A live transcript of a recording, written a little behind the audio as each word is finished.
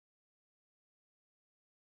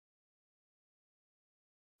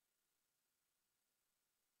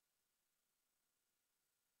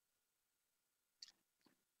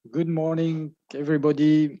Good morning,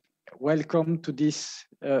 everybody. Welcome to this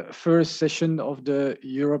first session of the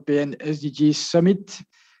European SDGs Summit.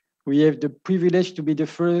 We have the privilege to be the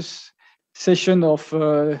first session of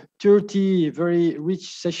 30 very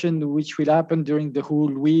rich sessions which will happen during the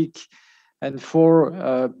whole week, and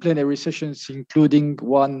 4 plenary sessions, including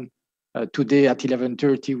one today at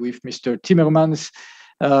 11:30 with Mr. Timmermans.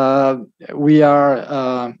 We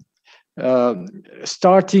are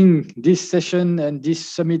starting this session and this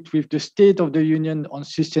summit with the State of the Union on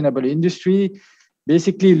Sustainable Industry,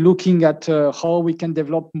 basically looking at how we can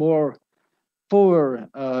develop more power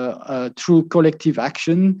through collective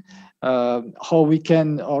action, how we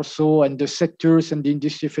can also, and the sectors and the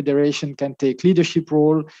industry federation can take leadership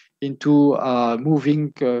role into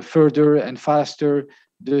moving further and faster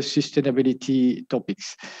the sustainability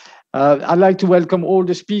topics. I'd like to welcome all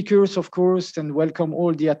the speakers, of course, and welcome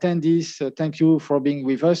all the attendees. Thank you for being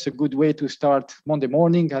with us. A good way to start Monday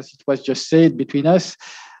morning, as it was just said between us.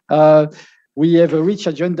 We have a rich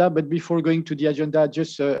agenda, but before going to the agenda,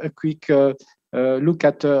 just a quick look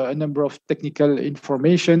at a number of technical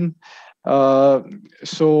information.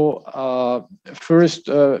 First,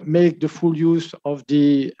 make the full use of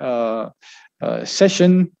the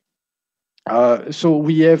session. So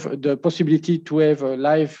we have the possibility to have a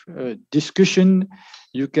live discussion.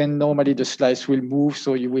 You can normally, the slides will move,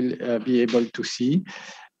 so you will be able to see.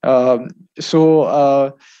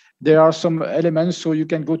 There are some elements, so you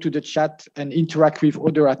can go to the chat and interact with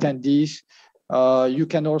other attendees. You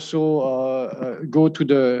can also go to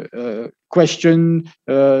the question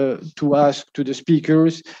to ask to the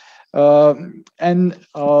speakers.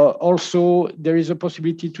 Also, there is a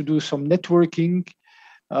possibility to do some networking.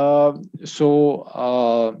 To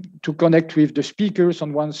connect with the speakers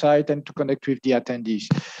on one side and to connect with the attendees.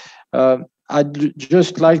 I'd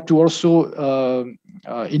just like to also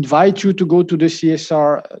invite you to go to the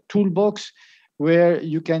CSR toolbox, where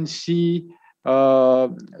you can see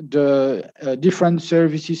the different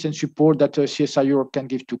services and support that CSR Europe can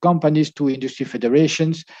give to companies, to industry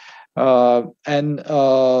federations. You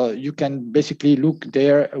can basically look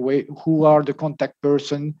there who are the contact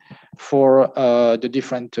person for the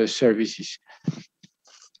different services.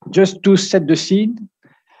 Just to set the scene,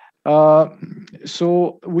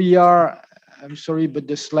 so we are, I'm sorry, but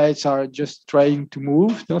the slides are just trying to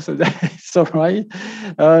move, no? So that's all right.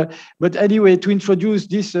 But anyway, to introduce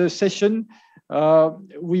this session,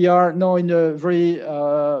 we are now in a very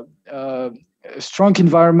strong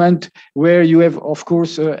environment where you have, of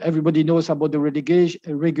course, everybody knows about the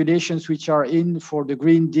regulations which are in for the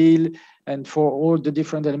Green Deal and for all the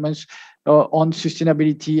different elements on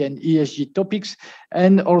sustainability and ESG topics,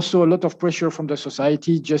 and also a lot of pressure from the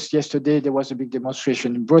society. Just yesterday, there was a big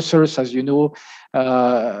demonstration in Brussels, as you know,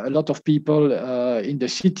 a lot of people in the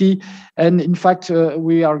city. And in fact,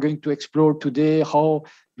 we are going to explore today how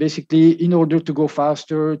basically, in order to go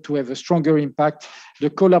faster, to have a stronger impact, the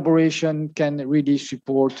collaboration can really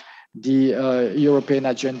support the European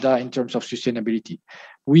agenda in terms of sustainability.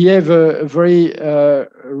 We have a very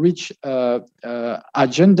rich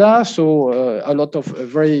agenda, so a lot of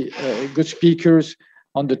very good speakers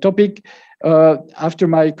on the topic. After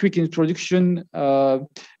my quick introduction,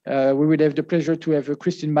 we will have the pleasure to have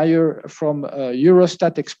Christine Meyer from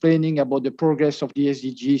Eurostat explaining about the progress of the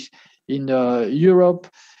SDGs in Europe.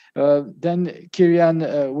 Then Kieran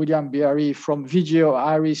William Biari from Vigeo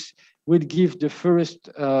Eiris will give the first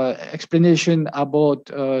explanation about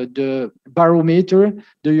the barometer,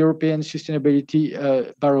 the European Sustainability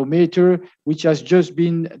Barometer, which has just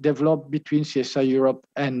been developed between CSR Europe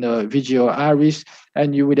and Vigeo Eiris.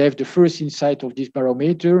 And you will have the first insight of this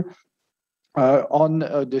barometer on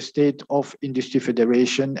the state of industry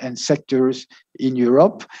federation and sectors in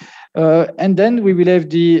Europe. And then we will have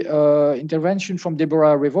the intervention from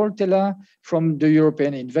Deborah Revoltella from the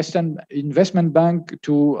European Investment Bank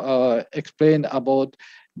to explain about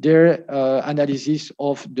their analysis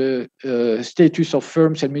of the status of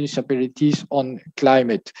firms and municipalities on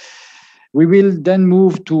climate. We will then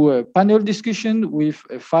move to a panel discussion with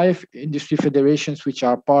 5 industry federations which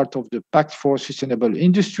are part of the Pact for Sustainable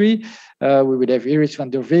Industry. We will have Eiris van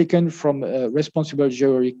der Weken from Responsible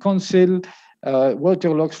Jewellery Council,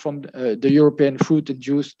 Walter Locks from the European Fruit and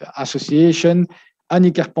Juice Association,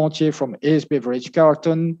 Annie Carpentier from AS Beverage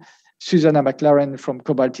Carton, Susanna McLaren from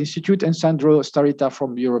Cobalt Institute, and Sandro Starita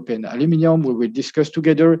from European Aluminium. We will discuss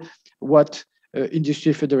together what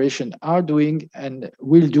industry federation are doing and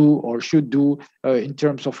will do or should do in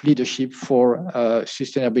terms of leadership for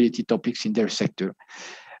sustainability topics in their sector.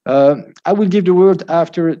 I will give the word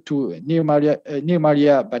after to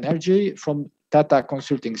Nirmalia Banerjee from Tata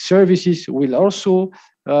Consulting Services, who will also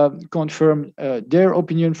confirm their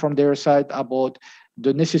opinion from their side about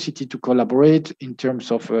the necessity to collaborate in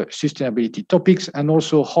terms of sustainability topics, and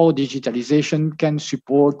also how digitalization can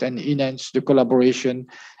support and enhance the collaboration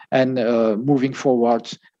and moving forward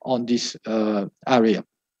on this area.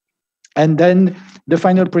 And then the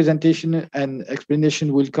final presentation and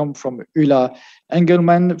explanation will come from Ulla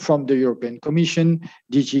Engelmann from the European Commission,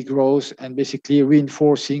 DG Growth, and basically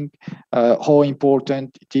reinforcing how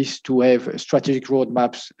important it is to have strategic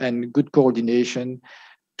roadmaps and good coordination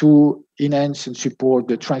to enhance and support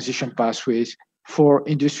the transition pathways for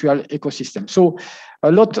industrial ecosystems. So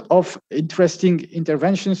a lot of interesting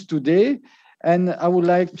interventions today. And I would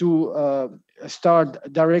like to start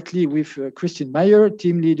directly with Christine Meyer,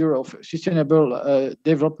 team leader of Sustainable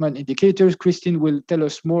Development Indicators. Christine will tell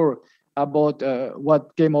us more about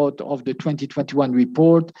what came out of the 2021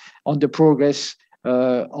 report on the progress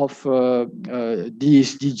of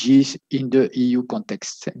these SDGs in the EU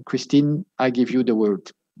context. And Christine, I give you the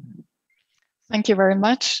word. Thank you very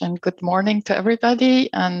much, and good morning to everybody.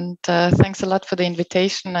 And thanks a lot for the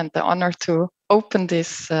invitation and the honor to open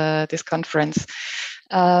this conference.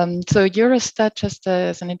 So Eurostat, just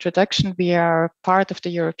as an introduction, we are part of the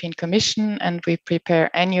European Commission, and we prepare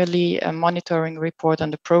annually a monitoring report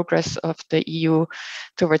on the progress of the EU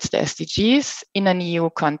towards the SDGs in an EU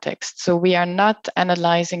context. So we are not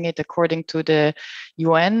analyzing it according to the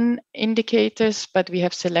UN indicators, but we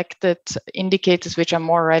have selected indicators which are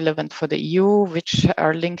more relevant for the EU, which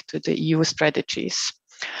are linked to the EU strategies.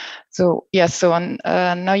 So yes, so on,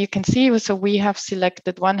 now you can see, so we have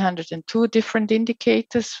selected 102 different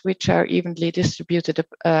indicators, which are evenly distributed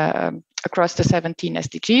across the 17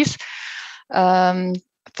 SDGs.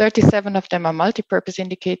 37 of them are multi-purpose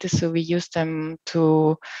indicators, so we use them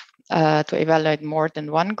to evaluate more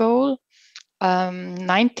than one goal.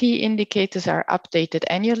 90 indicators are updated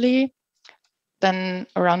annually. Then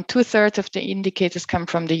around 2/3 of the indicators come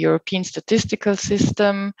from the European statistical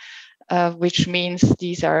system, which means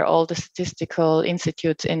these are all the statistical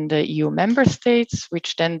institutes in the EU member states,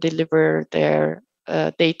 which then deliver their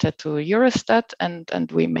data to Eurostat,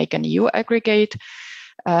 and we make an EU aggregate.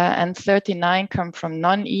 And 39 come from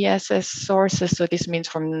non-ESS sources. So this means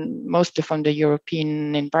mostly from the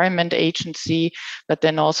European Environment Agency, but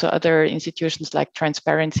then also other institutions like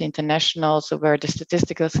Transparency International. So where the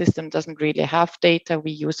statistical system doesn't really have data,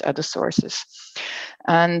 we use other sources.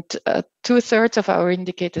 And 2/3 of our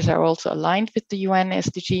indicators are also aligned with the UN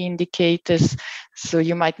SDG indicators. So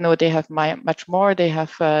you might know they have much more. They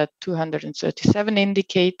have 237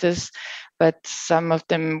 indicators. But some of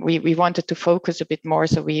them we wanted to focus a bit more,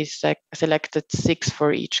 so we selected 6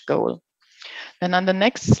 for each goal. Then on the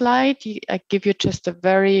next slide, I give you just a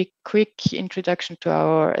very quick introduction to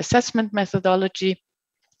our assessment methodology.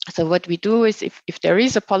 So what we do is if there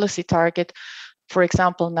is a policy target, for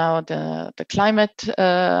example, now the climate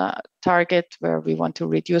target where we want to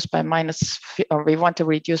reduce by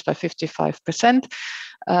 55%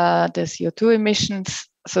 the CO2 emissions.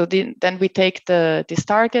 So then we take this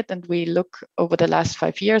target and we look over the last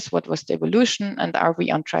 5 years, what was the evolution, and are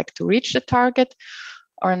we on track to reach the target?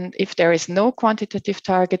 And if there is no quantitative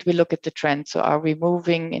target, we look at the trend. So are we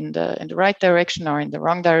moving in the right direction or in the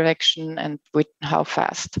wrong direction, and with how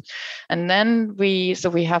fast? And then we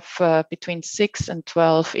have between 6 and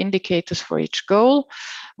 12 indicators for each goal.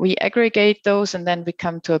 We aggregate those, and then we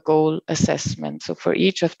come to a goal assessment. So for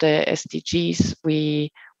each of the SDGs,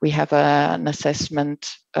 we have an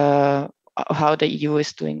assessment of how the EU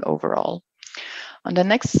is doing overall. On the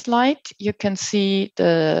next slide, you can see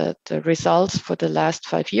the results for the last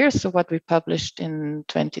 5 years. So what we published in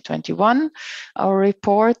 2021, our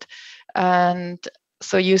report. And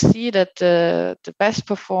so you see that the best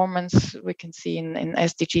performance we can see in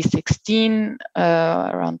SDG 16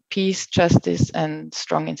 around peace, justice, and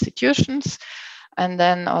strong institutions. And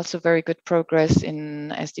then also very good progress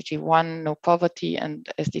in SDG 1, no poverty, and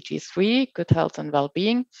SDG 3, good health and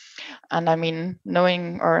well-being. And I mean,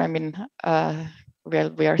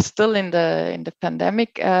 we are still in the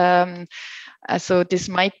pandemic, so this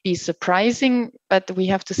might be surprising, but we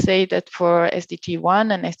have to say that for SDG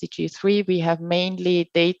 1 and SDG 3, we have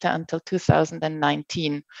mainly data until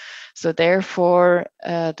 2019. So therefore,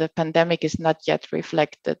 the pandemic is not yet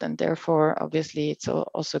reflected, and therefore, obviously, it's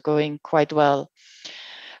also going quite well.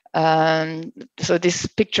 So this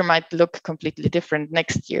picture might look completely different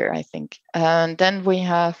next year, I think. And then we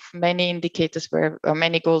have many indicators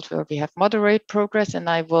many goals where we have moderate progress, and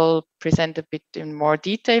I will present a bit in more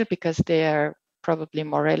detail because they are probably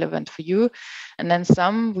more relevant for you. And then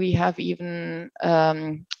some we have even,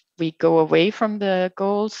 we go away from the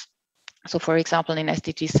goals. So for example, in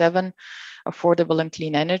SDG 7, affordable and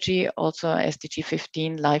clean energy, also SDG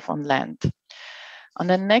 15, life on land. On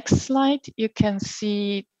the next slide, you can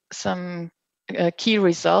see some key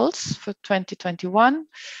results for 2021.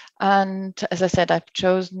 And as I said, I've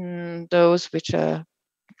chosen those which are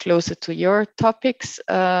closer to your topics.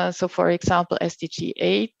 So for example, SDG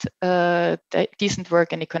 8, decent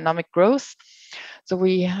work and economic growth. So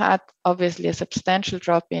we had obviously a substantial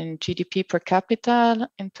drop in GDP per capita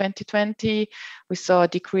in 2020. We saw a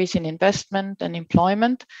decrease in investment and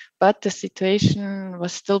employment, but the situation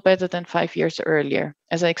was still better than 5 years earlier.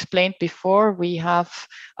 As I explained before, we have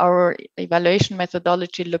our evaluation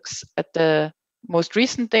methodology looks at the most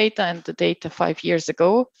recent data and the data 5 years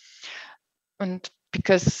ago. And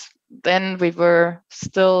because then we were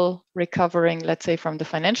still recovering, let's say, from the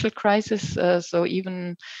financial crisis. So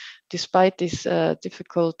even despite this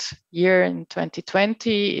difficult year in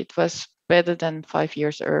 2020, it was better than 5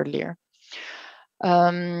 years earlier.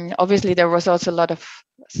 Obviously, there was also a lot of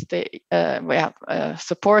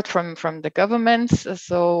support from the governments.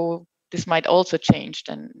 So this might also change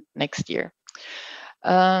then next year.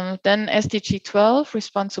 Then SDG 12,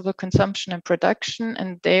 responsible consumption and production.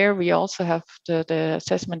 And there we also have the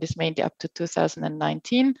assessment is mainly up to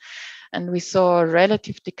 2019. And we saw a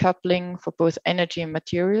relative decoupling for both energy and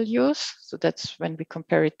material use. So that's when we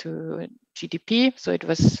compare it to GDP. So it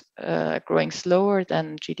was growing slower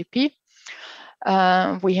than GDP.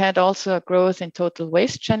 We had also a growth in total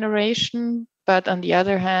waste generation. But on the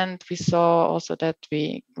other hand, we saw also that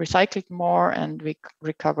we recycled more and we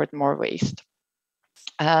recovered more waste.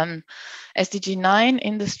 SDG 9,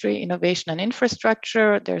 industry, innovation and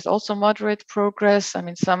infrastructure, there's also moderate progress. I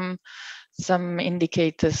mean, some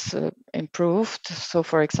indicators improved. So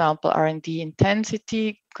for example, R&D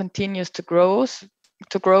intensity continues to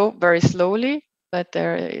grow very slowly, but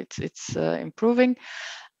it's improving.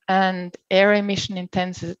 And air emission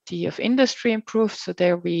intensity of industry improved. So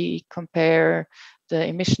there we compare the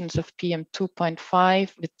emissions of PM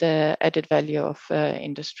 2.5 with the added value of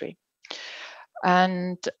industry.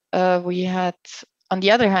 And we had, on the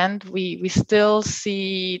other hand, we still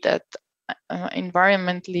see that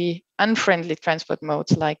environmentally unfriendly transport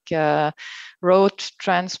modes like road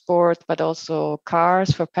transport, but also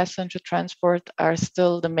cars for passenger transport are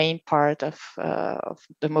still the main part of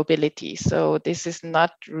the mobility. So this is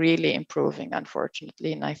not really improving,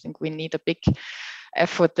 unfortunately. And I think we need a big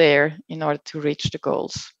effort there in order to reach the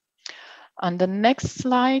goals. On the next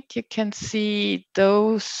slide, you can see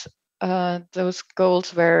those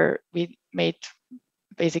goals where we made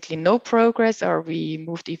basically no progress, or we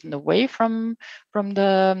moved even away from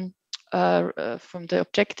the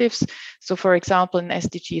objectives. So, for example, in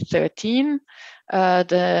SDG 13,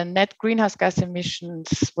 the net greenhouse gas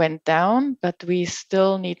emissions went down, but we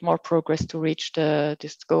still need more progress to reach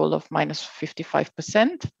this goal of minus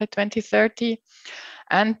 55% by 2030.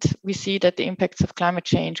 And we see that the impacts of climate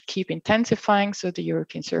change keep intensifying. So the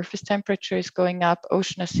European surface temperature is going up,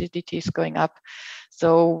 ocean acidity is going up.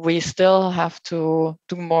 So we still have to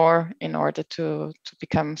do more in order to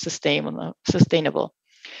become sustainable.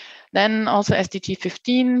 Then also SDG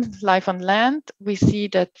 15, life on land, we see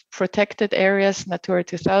that protected areas, Natura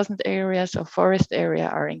 2000 areas or forest area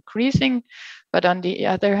are increasing. But on the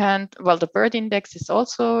other hand, well, the bird index is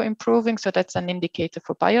also improving. So that's an indicator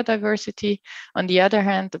for biodiversity. On the other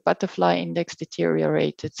hand, the butterfly index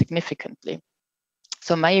deteriorated significantly.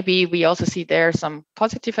 So maybe we also see there some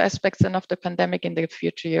positive aspects of the pandemic in the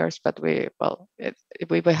future years, but we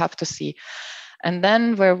will have to see. And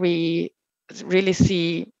then where we really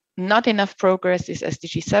see not enough progress is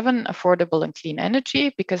SDG 7, affordable and clean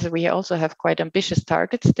energy, because we also have quite ambitious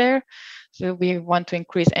targets there. So we want to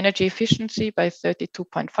increase energy efficiency by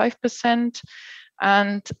 32.5%.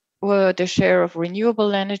 And the share of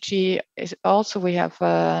renewable energy is also, we have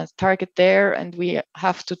a target there, and we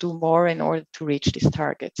have to do more in order to reach these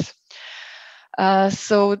targets.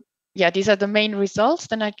 So yeah, these are the main results.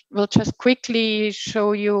 Then I will just quickly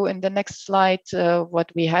show you in the next slide what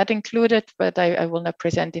we had included, but I will not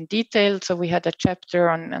present in detail. So we had a chapter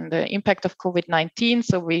on the impact of COVID-19.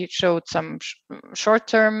 So we showed some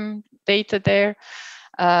short-term data there.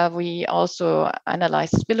 We also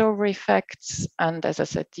analyzed spillover effects and, as I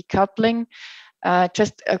said, decoupling.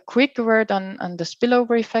 Just a quick word on the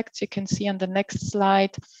spillover effects. You can see on the next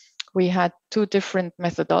slide, we had two different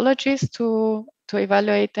methodologies to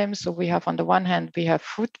evaluate them. So we have, on the one hand, we have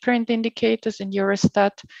footprint indicators in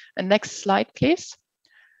Eurostat. The next slide, please.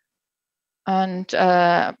 And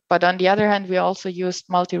but on the other hand, we also used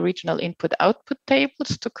multi-regional input-output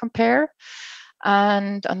tables to compare.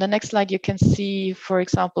 And on the next slide, you can see, for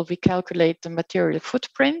example, we calculate the material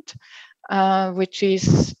footprint, which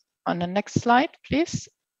is on the next slide, please.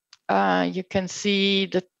 You can see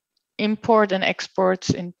the import and exports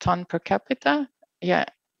in ton per capita. Yeah,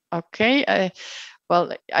 okay.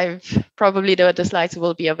 Well, probably the slides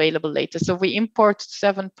will be available later. So we import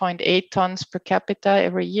 7.8 tons per capita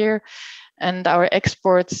every year, and our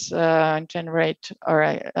exports generate or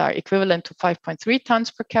are equivalent to 5.3 tons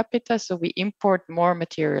per capita. So we import more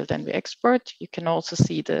material than we export. You can also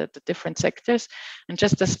see the different sectors. And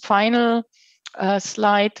just as final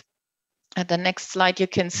slide, at the next slide, you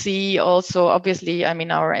can see also, obviously, I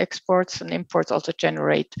mean, our exports and imports also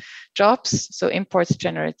generate jobs. So imports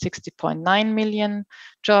generate 60.9 million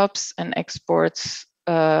jobs, and exports,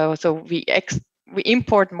 so we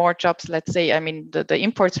import more jobs, let's say. I mean, the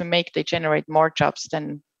imports we make, they generate more jobs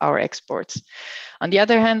than our exports. On the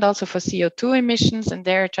other hand, also for CO2 emissions, and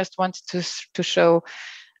there I just wanted to show,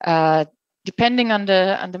 depending on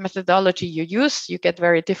the methodology you use, you get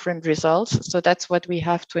very different results. So that's what we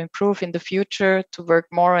have to improve in the future, to work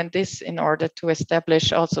more on this in order to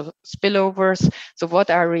establish also spillovers. So what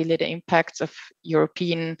are really the impacts of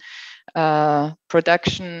European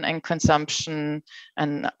production and consumption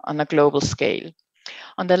and on a global scale?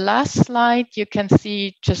 On the last slide, you can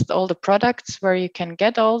see just all the products where you can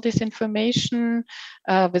get all this information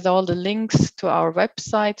with all the links to our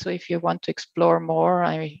website. So if you want to explore more,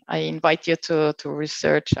 I invite you to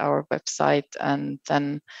research our website, and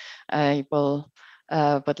then I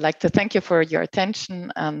would like to thank you for your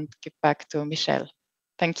attention and give back to Michelle.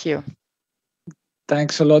 Thank you.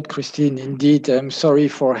 Thanks a lot, Christine. Indeed, I'm sorry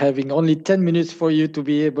for having only 10 minutes for you to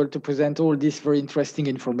be able to present all this very interesting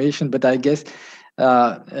information, but I guess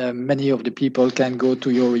many of the people can go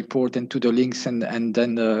to your report and to the links and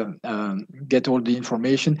then get all the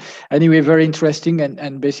information. Anyway, very interesting,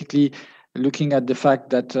 and basically looking at the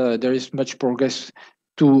fact that there is much progress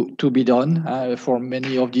to be done for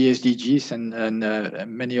many of the SDGs,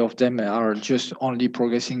 and many of them are just only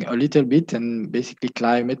progressing a little bit, and basically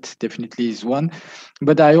climate definitely is one.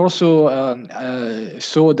 But I also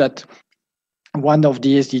saw that one of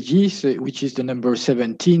the SDGs, which is the number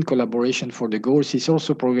 17, collaboration for the goals, is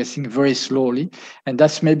also progressing very slowly. And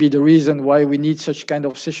that's maybe the reason why we need such kind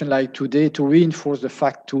of session like today, to reinforce the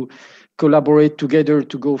fact to collaborate together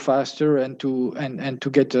to go faster and to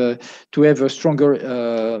get to have a stronger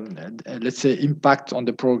let's say impact on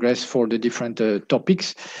the progress for the different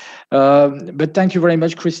topics. But thank you very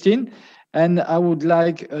much, Christine. And I would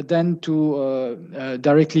like then to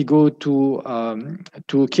directly go to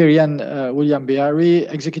Kirian William Beary,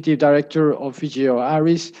 Executive Director of Vigeo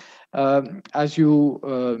Eiris. As you,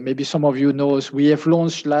 maybe some of you knows, we have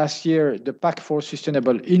launched last year the Pact for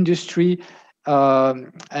Sustainable Industry. So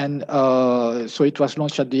it was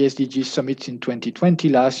launched at the SDG Summit in 2020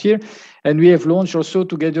 last year. And we have launched also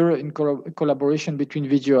together in collaboration between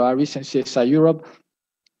Vigeo Eiris and CSR Europe,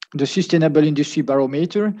 the Sustainable Industry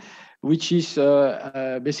Barometer, which is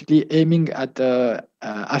basically aiming at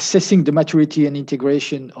assessing the maturity and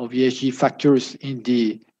integration of ESG factors in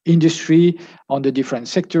the industry on the different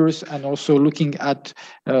sectors, and also looking at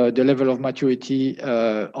the level of maturity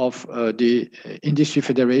of the industry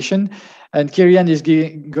federation. And Kirian is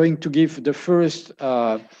going to give the first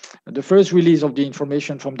release of the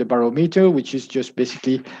information from the barometer, which is just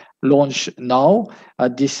basically launched now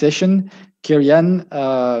at this session. Kirian,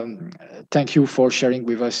 thank you for sharing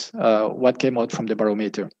with us what came out from the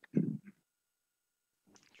barometer.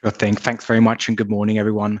 Sure thing. Thanks very much, and good morning,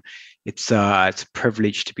 everyone. It's a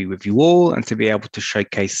privilege to be with you all and to be able to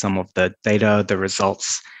showcase some of the data, the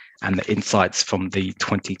results, and the insights from the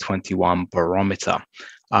 2021 barometer.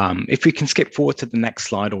 If we can skip forward to the next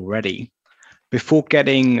slide already, before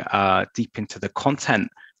getting deep into the content,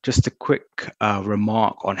 just a quick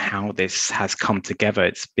remark on how this has come together.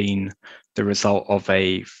 It's been the result of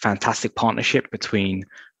a fantastic partnership between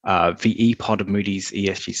VE, part of Moody's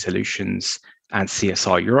ESG Solutions, and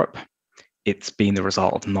CSR Europe. It's been the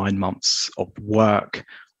result of 9 months of work,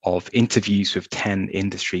 of interviews with 10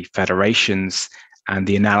 industry federations, and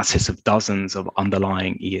the analysis of dozens of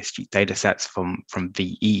underlying ESG datasets from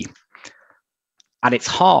VE. At its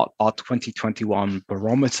heart, our 2021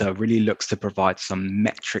 barometer really looks to provide some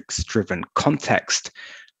metrics-driven context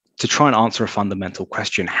to try and answer a fundamental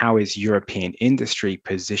question: how is European industry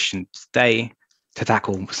positioned today to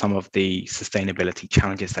tackle some of the sustainability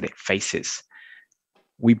challenges that it faces?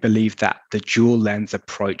 We believe that the dual lens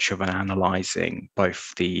approach of analyzing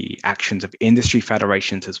both the actions of industry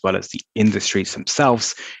federations as well as the industries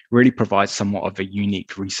themselves really provides somewhat of a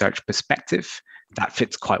unique research perspective that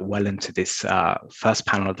fits quite well into this first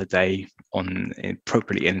panel of the day, on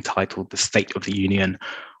appropriately entitled The State of the Union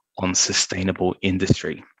on Sustainable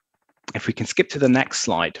Industry. If we can skip to the next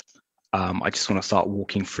slide, I just want to start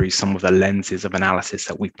walking through some of the lenses of analysis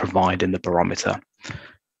that we provide in the barometer.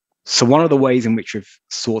 So one of the ways in which we've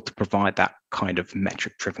sought to provide that kind of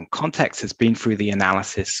metric-driven context has been through the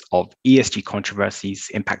analysis of ESG controversies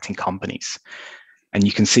impacting companies. And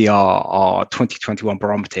you can see our 2021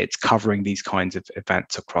 barometer, it's covering these kinds of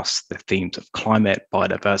events across the themes of climate,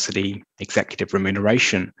 biodiversity, executive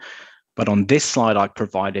remuneration. But on this slide, I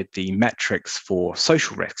provided the metrics for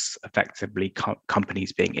social risks, effectively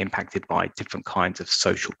companies being impacted by different kinds of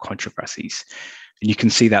social controversies. And you can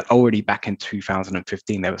see that already back in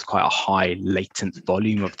 2015, there was quite a high latent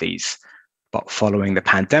volume of these. But following the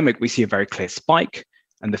pandemic, we see a very clear spike.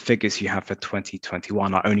 And the figures you have for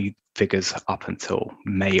 2021 are only figures up until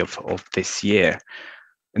May of this year.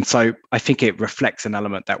 And so I think it reflects an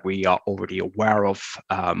element that we are already aware of,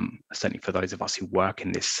 certainly for those of us who work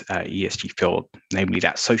in this ESG field, namely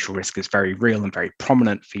that social risk is very real and very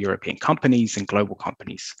prominent for European companies and global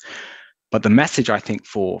companies. But the message, I think,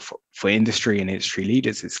 for industry and industry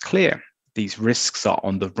leaders is clear. These risks are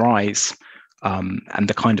on the rise, and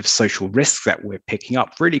the kind of social risks that we're picking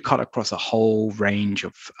up really cut across a whole range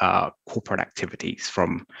of corporate activities,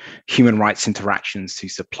 from human rights interactions to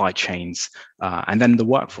supply chains, and then the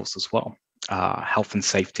workforce as well. Health and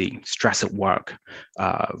safety, stress at work,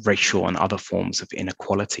 racial and other forms of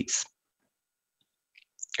inequalities.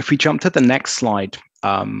 If we jump to the next slide,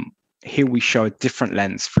 here we show a different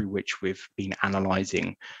lens through which we've been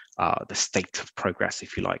analyzing the state of progress,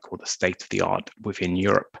 if you like, or the state of the art within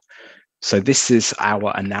Europe. So this is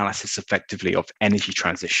our analysis effectively of energy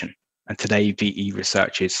transition. And today VE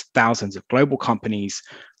researches thousands of global companies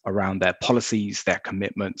around their policies, their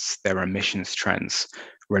commitments, their emissions trends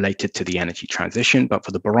related to the energy transition. But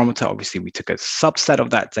for the barometer, obviously we took a subset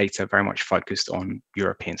of that data very much focused on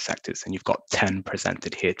European sectors. And you've got 10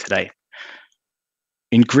 presented here today.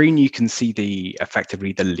 In green, you can see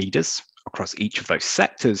effectively the leaders across each of those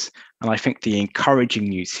sectors. And I think the encouraging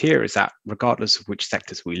news here is that regardless of which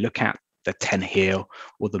sectors we look at, the 10 here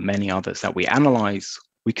or the many others that we analyze,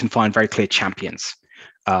 we can find very clear champions,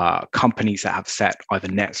 companies that have set either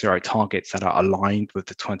net zero targets that are aligned with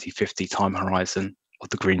the 2050 time horizon of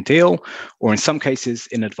the Green Deal, or in some cases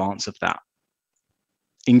in advance of that.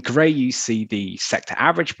 In grey, you see the sector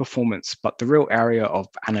average performance, but the real area of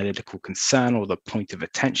analytical concern or the point of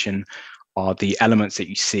attention are the elements that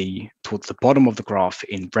you see towards the bottom of the graph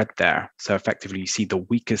in red there. So effectively, you see the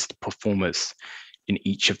weakest performers in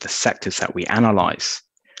each of the sectors that we analyze.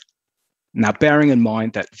 Now, bearing in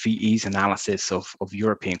mind that VE's analysis of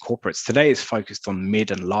European corporates today is focused on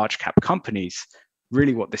mid and large cap companies,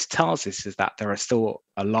 really what this tells us is that there are still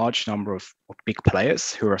a large number of big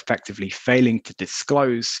players who are effectively failing to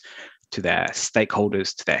disclose to their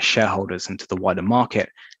stakeholders, to their shareholders, and to the wider market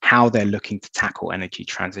how they're looking to tackle energy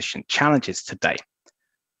transition challenges today.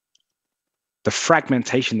 The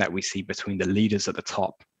fragmentation that we see between the leaders at the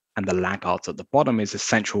top and the laggards at the bottom is a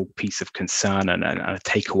central piece of concern and a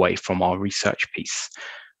takeaway from our research piece.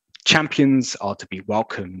 Champions are to be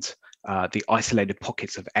welcomed. The isolated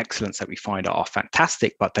pockets of excellence that we find are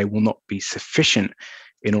fantastic, but they will not be sufficient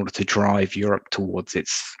in order to drive Europe towards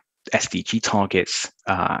its SDG targets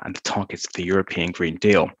and the targets of the European Green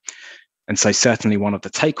Deal. And so certainly one of the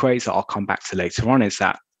takeaways that I'll come back to later on is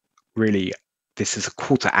that really this is a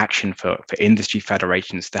call to action for industry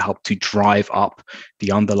federations to help to drive up the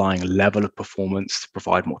underlying level of performance, to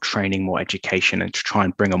provide more training, more education, and to try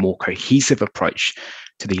and bring a more cohesive approach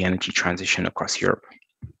to the energy transition across Europe.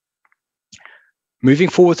 Moving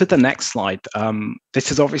forward to the next slide, this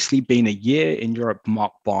has obviously been a year in Europe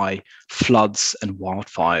marked by floods and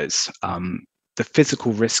wildfires. The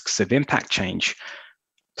physical risks of impact change,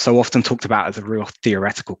 so often talked about as a real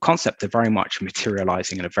theoretical concept, they're very much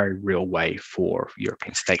materializing in a very real way for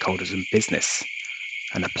European stakeholders and business.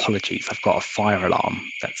 And apologies, I've got a fire alarm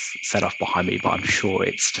that's set off behind me, but I'm sure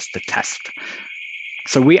it's just a test.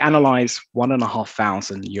 So we analyze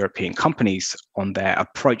 1,500 European companies on their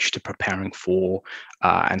approach to preparing for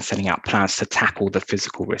and setting out plans to tackle the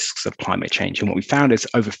physical risks of climate change. And what we found is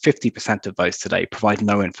over 50% of those today provide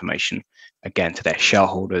no information, again, to their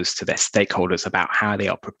shareholders, to their stakeholders about how they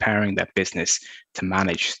are preparing their business to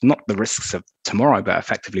manage not the risks of tomorrow, but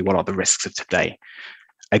effectively what are the risks of today.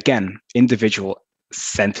 Again, individual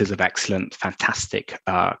centers of excellence, fantastic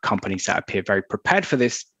companies that appear very prepared for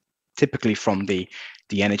this, typically from the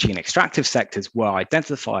energy and extractive sectors were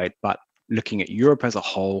identified, but looking at Europe as a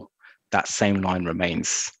whole, that same line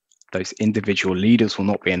remains. Those individual leaders will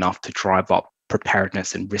not be enough to drive up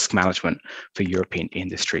preparedness and risk management for European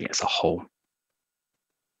industry as a whole.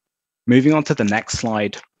 Moving on to the next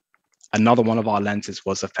slide, Another one of our lenses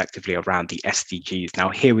was effectively around the SDGs. Now,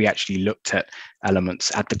 here we actually looked at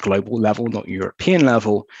elements at the global level, not European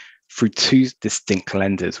level, through two distinct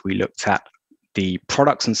lenses. We looked at the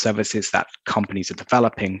products and services that companies are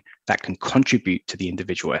developing that can contribute to the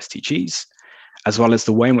individual SDGs, as well as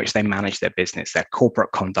the way in which they manage their business, their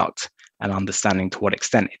corporate conduct, and understanding to what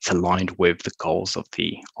extent it's aligned with the goals of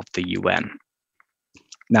the UN.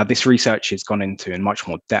 Now, this research has gone into in much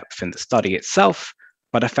more depth in the study itself,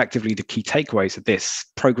 but effectively the key takeaways of this: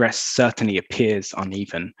 progress certainly appears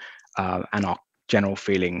uneven, and our general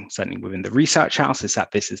feeling, certainly within the research house, is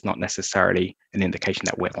that this is not necessarily an indication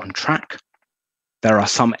that we're on track. There are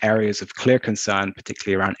some areas of clear concern,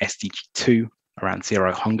 particularly around SDG 2, around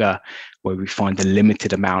zero hunger, where we find a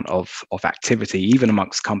limited amount of activity, even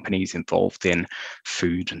amongst companies involved in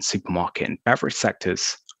food and supermarket and beverage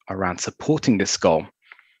sectors, around supporting this goal.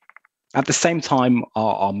 At the same time,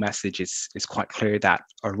 our message is quite clear that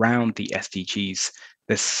around the SDGs,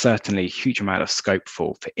 there's certainly a huge amount of scope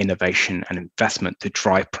for innovation and investment to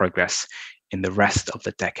drive progress in the rest of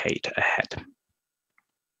the decade ahead.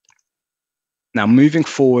 Now, moving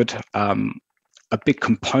forward, a big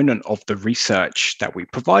component of the research that we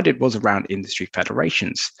provided was around industry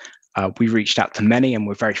federations. We reached out to many, and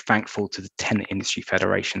we're very thankful to the 10 industry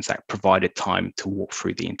federations that provided time to walk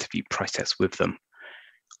through the interview process with them.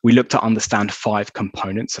 We looked to understand 5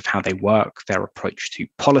 components of how they work: their approach to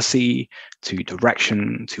policy, to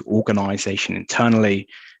direction, to organization internally,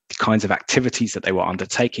 the kinds of activities that they were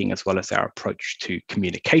undertaking, as well as their approach to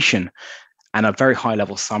communication. And a very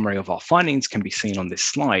high-level summary of our findings can be seen on this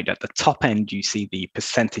slide. At the top end, you see the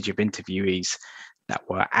percentage of interviewees that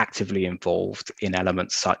were actively involved in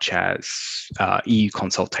elements such as EU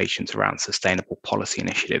consultations around sustainable policy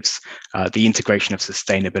initiatives, the integration of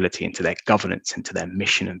sustainability into their governance, into their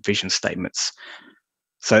mission and vision statements.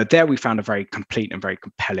 So there we found a very complete and very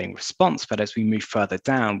compelling response. But as we move further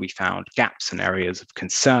down, we found gaps and areas of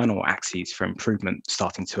concern or axes for improvement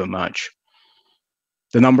starting to emerge.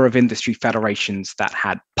 The number of industry federations that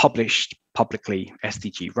had published publicly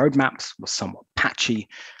SDG roadmaps was somewhat patchy.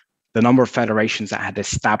 The number of federations that had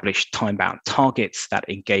established time-bound targets that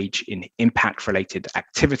engage in impact-related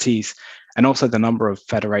activities, and also the number of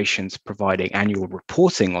federations providing annual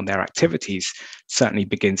reporting on their activities certainly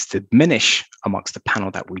begins to diminish amongst the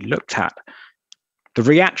panel that we looked at. The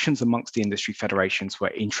reactions amongst the industry federations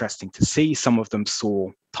were interesting to see. Some of them saw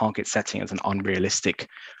target setting as an unrealistic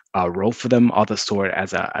role for them. Others saw it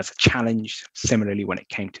as a challenge. Similarly, when it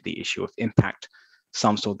came to the issue of impact,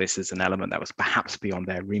 some saw this as an element that was perhaps beyond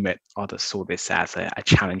their remit. Others saw this as a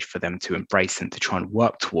challenge for them to embrace and to try and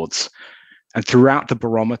work towards. And throughout the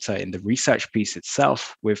barometer, in the research piece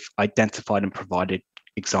itself, we've identified and provided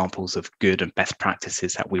examples of good and best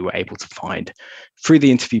practices that we were able to find through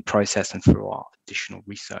the interview process and through our additional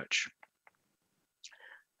research.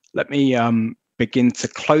 Let me begin to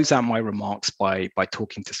close out my remarks by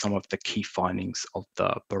talking to some of the key findings of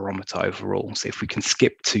the barometer overall. So if we can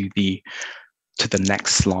skip to the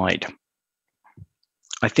next slide.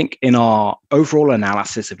 I think in our overall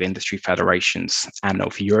analysis of industry federations and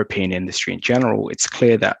of European industry in general, it's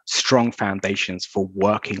clear that strong foundations for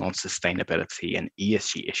working on sustainability and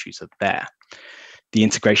ESG issues are there. The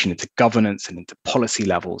integration into governance and into policy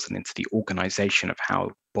levels and into the organization of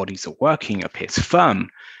how bodies are working appears firm.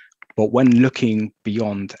 But when looking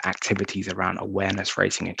beyond activities around awareness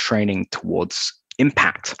raising and training towards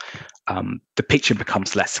impact, the picture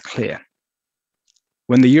becomes less clear.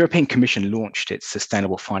 When the European Commission launched its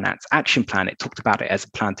Sustainable Finance Action Plan, it talked about it as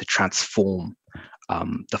a plan to transform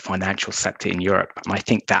the financial sector in Europe. And I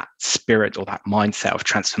think that spirit or that mindset of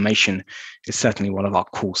transformation is certainly one of our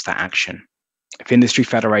calls to action. If industry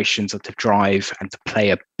federations are to drive and to play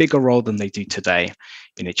a bigger role than they do today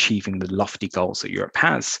in achieving the lofty goals that Europe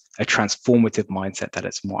has, a transformative mindset that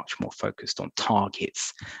is much more focused on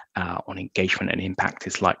targets, on engagement and impact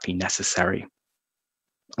is likely necessary.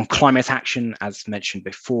 On climate action, as mentioned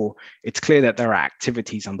before, it's clear that there are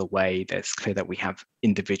activities underway. It's clear that we have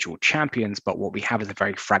individual champions, but what we have is a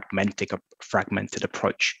very fragmented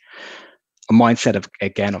approach. A mindset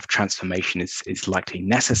of transformation is likely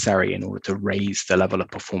necessary in order to raise the level of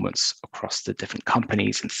performance across the different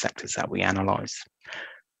companies and sectors that we analyze.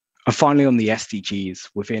 And finally, on the SDGs,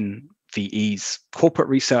 within VE's corporate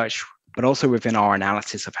research, but also within our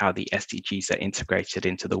analysis of how the SDGs are integrated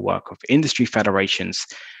into the work of industry federations,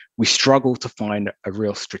 we struggle to find a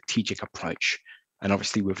real strategic approach. And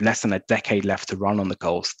obviously, with less than a decade left to run on the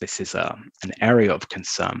goals, this is an area of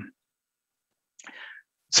concern.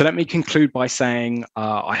 So let me conclude by saying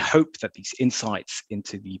I hope that these insights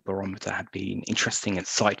into the barometer have been interesting and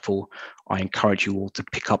insightful. I encourage you all to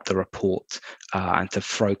pick up the report and to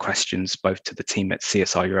throw questions both to the team at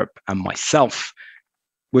CSR Europe and myself.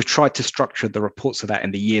 We've tried to structure the report so that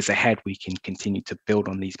in the years ahead, we can continue to build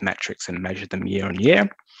on these metrics and measure them year on year,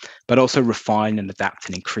 but also refine and adapt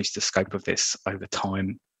and increase the scope of this over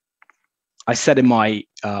time. I said in my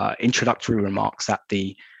introductory remarks that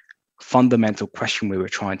the fundamental question we were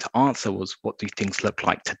trying to answer was, what do things look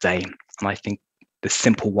like today? And I think the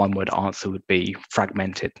simple one-word answer would be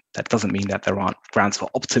fragmented. That doesn't mean that there aren't grounds for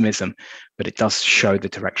optimism, but it does show the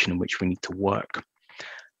direction in which we need to work.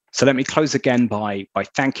 So let me close again by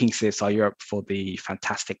thanking CSR Europe for the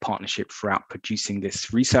fantastic partnership throughout producing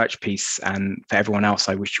this research piece. And for everyone else,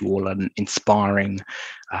 I wish you all an inspiring,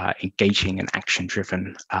 engaging and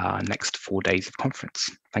action-driven next 4 days of conference.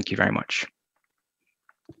 Thank you very much.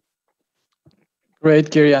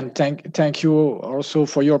 Great, Kerry, and thank you also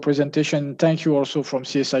for your presentation. Thank you also from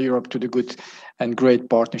CSR Europe to the good and great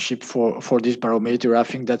partnership for this barometer. I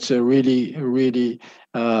think that's a really, really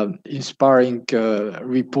inspiring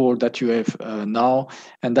report that you have now,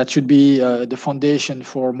 and that should be the foundation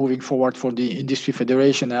for moving forward for the Industry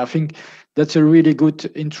Federation. I think that's a really good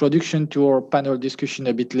introduction to our panel discussion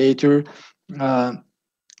a bit later.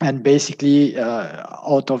 And basically,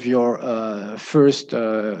 out of your first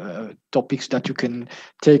topics that you can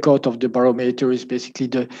take out of the barometer is basically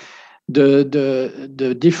the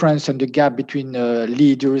difference and the gap between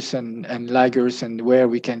leaders and laggers, and where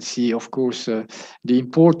we can see, of course, the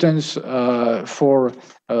importance for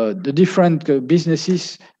the different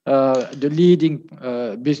businesses, the leading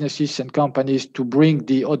businesses and companies, to bring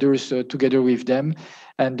the others together with them,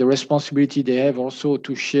 and the responsibility they have also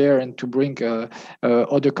to share and to bring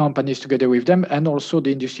other companies together with them, and also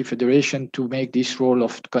the Industry Federation to make this role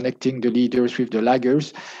of connecting the leaders with the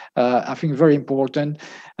laggers. I think very important,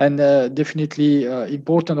 and definitely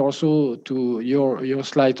important also to your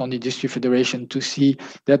slide on the Industry Federation to see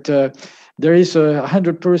that there is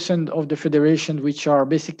 100% of the federation which are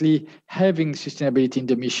basically having sustainability in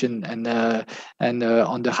the mission and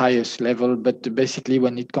on the highest level. But basically,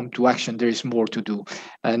 when it comes to action, there is more to do,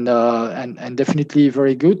 and definitely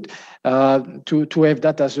very good to have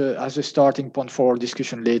that as a starting point for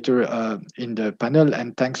discussion later in the panel.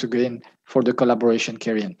 And thanks again for the collaboration,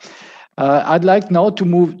 Karian. I'd like now to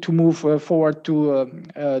move forward to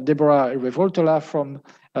Deborah Revoltola from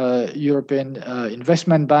European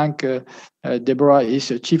Investment Bank. Deborah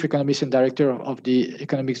is Chief Economist and Director of the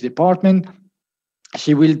Economics Department.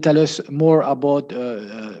 She will tell us more about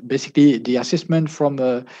basically the assessment from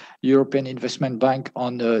European Investment Bank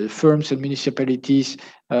on firms and municipalities'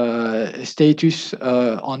 status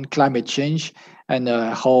on climate change, and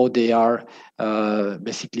how they are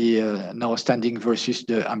basically now standing versus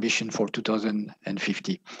the ambition for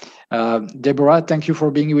 2050. Deborah, thank you for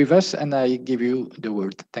being with us, and I give you the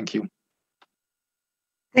word. Thank you.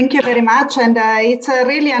 Thank you very much, and it's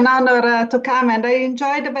really an honor to come, and I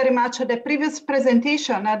enjoyed very much the previous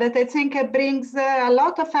presentation that I think brings a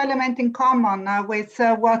lot of elements in common with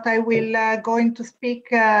what I will going to speak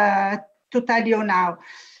to tell you now.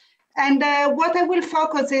 And what I will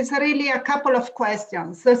focus is really a couple of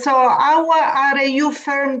questions. So how are EU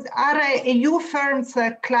firms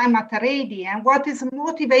climate ready, and what is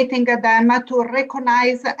motivating them to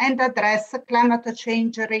recognize and address climate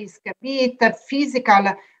change risk, be it physical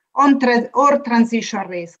or transition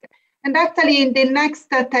risk? And actually, in the next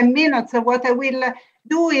 10 minutes, what I will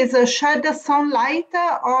do is shed some light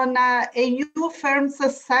on EU firms'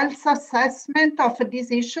 self-assessment of these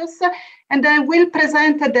issues, and I will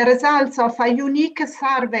present the results of a unique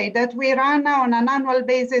survey that we run on an annual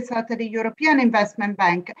basis at the European Investment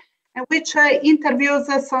Bank, which interviews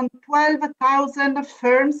some 12,000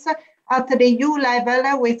 firms at the EU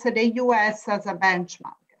level with the US as a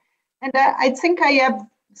benchmark. And I think I have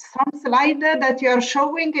some slide that you are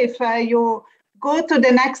showing. If you go to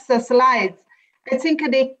the next slide, I think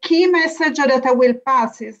the key message that I will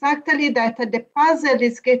pass is actually that the puzzle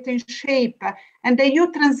is getting shape, and the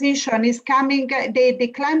EU transition is coming,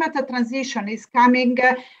 the climate transition is coming,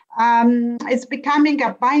 is becoming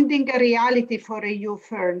a binding reality for EU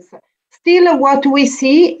firms. Still, what we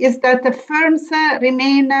see is that the firms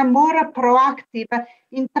remain more proactive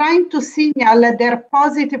in trying to signal their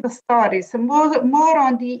positive stories, more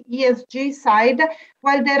on the ESG side,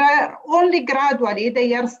 while there are only gradually,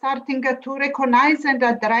 they are starting to recognize and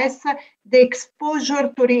address the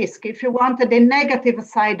exposure to risk, if you want, the negative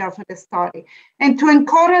side of the story. And to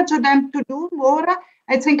encourage them to do more,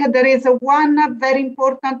 I think there is one very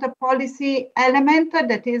important policy element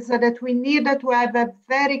that is that we need to have a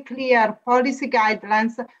very clear policy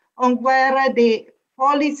guidelines on where the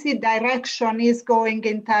policy direction is going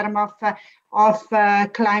in terms of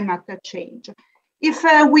climate change. If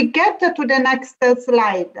we get to the next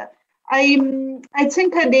slide, I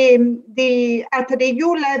think at the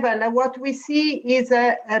EU level, what we see is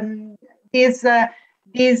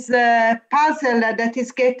this puzzle that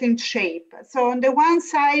is getting shape. So on the one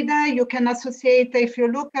side, you can associate, if you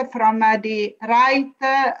look from the right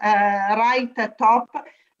top,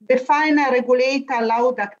 define, regulate,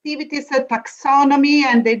 allowed activities, taxonomy,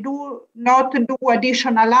 and they do not do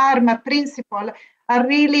additional harm principle are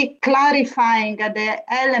really clarifying the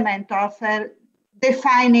element of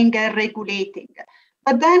defining and regulating.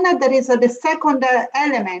 But then there is the second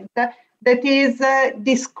element that is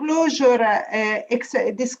disclosure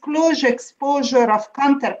exposure of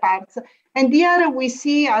counterparts. And here we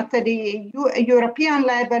see at the European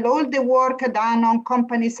level all the work done on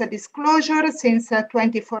companies' disclosure since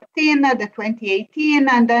 2014, the 2018,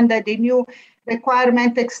 and then the new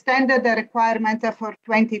requirement extended the requirement for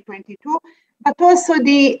 2022. But also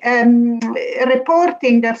the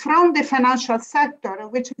reporting from the financial sector,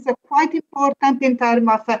 which is quite important in terms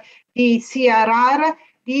of the CRR,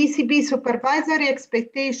 the ECB supervisory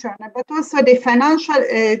expectation, but also the financial,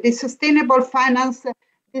 the sustainable finance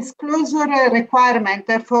disclosure requirement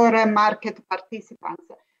for market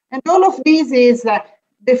participants. And all of these is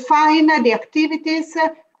define the activities,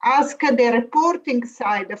 ask the reporting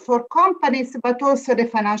side for companies, but also the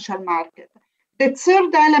financial market. The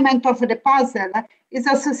third element of the puzzle is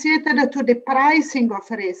associated to the pricing of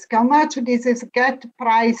risk, how much this is get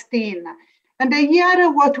priced in. And here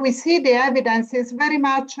what we see, the evidence is very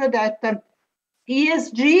much that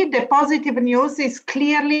ESG, the positive news, is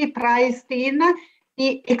clearly priced in.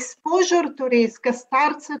 The exposure to risk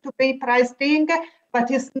starts to be priced in, but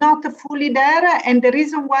it's not fully there. And the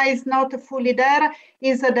reason why it's not fully there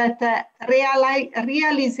is that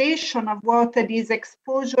realization of what this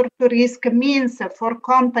exposure to risk means for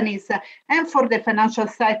companies and for the financial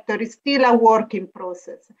sector is still a work in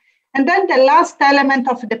process. And then the last element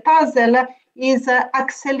of the puzzle is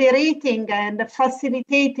accelerating and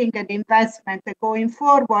facilitating the investment going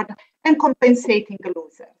forward and compensating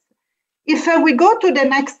losers. If we go to the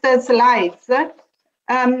next slides,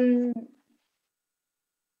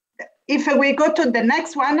 if we go to the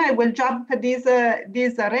next one, I will jump this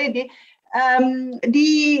already.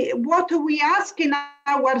 What we ask in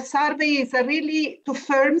our survey is really to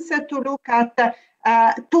firms to look at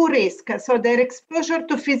two risks. So their exposure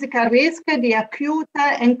to physical risk, the acute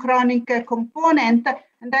and chronic component.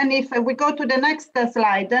 And then if we go to the next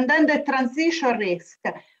slide, and then the transition risk,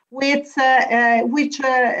 which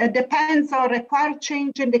depends on required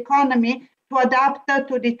change in the economy to adapt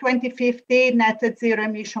to the 2050 net zero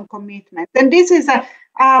emission commitment. And this is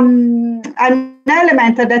an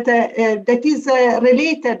element that is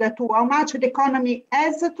related to how much the economy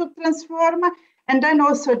has to transform, and then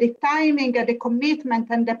also the timing, the commitment,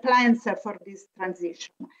 and the plans for this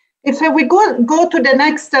transition. If we go to the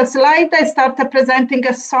next slide, I start presenting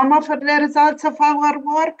some of the results of our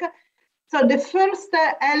work. So the first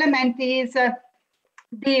element is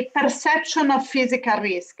the perception of physical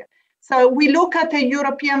risk. So we look at the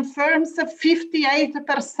European firms,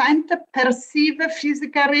 58% perceive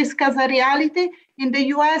physical risk as a reality. In the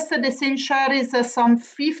US, the same share is some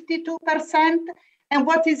 52%. And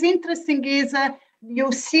what is interesting is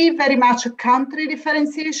you see very much country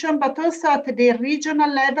differentiation, but also at the regional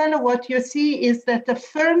level, what you see is that the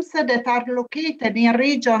firms that are located in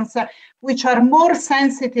regions which are more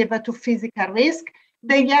sensitive to physical risk,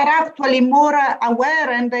 they are actually more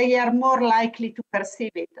aware and they are more likely to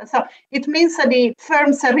perceive it. So it means that the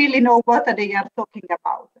firms really know what they are talking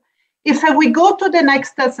about. If we go to the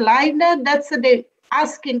next slide, that's the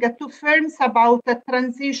asking to firms about the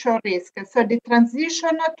transition risk. So the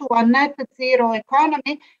transition to a net zero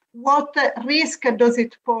economy, what risk does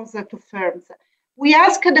it pose to firms? We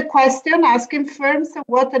ask the question, asking firms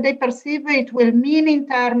what they perceive it will mean in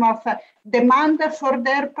terms of demand for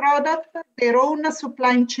their product, their own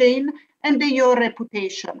supply chain, and their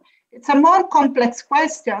reputation. It's a more complex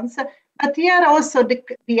question, but here also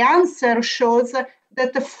the answer shows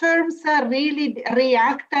that the firms really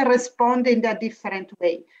react and respond in a different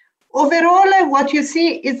way. Overall, what you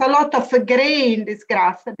see is a lot of gray in this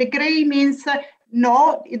graph. The gray means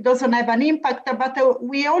no, it doesn't have an impact, but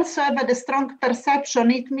we also have a strong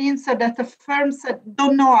perception. It means that the firms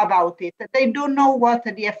don't know about it. They don't know what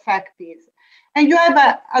the effect is. And you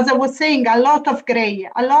have, as I was saying, a lot of gray,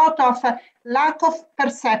 a lot of lack of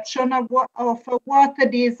perception of what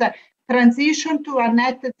this transition to a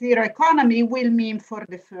net zero economy will mean for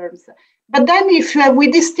the firms. But then if we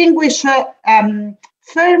distinguish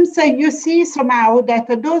firms, you see somehow that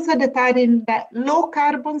those that are in the low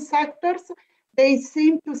carbon sectors, they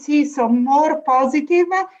seem to see some more positive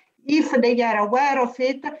if they are aware of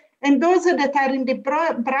it. And those that are in the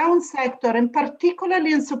brown sector, and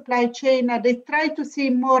particularly in supply chain, they try to see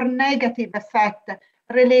more negative effect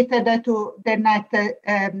related to the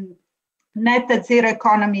net zero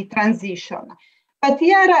economy transition. But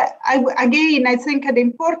here, again, I think the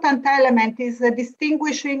important element is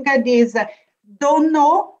distinguishing this don't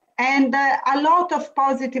know and a lot of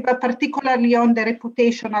positive, particularly on the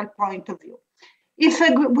reputational point of view. If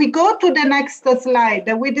we go to the next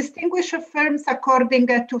slide, we distinguish firms according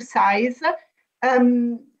to size. I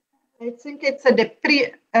think it's the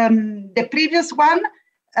previous one.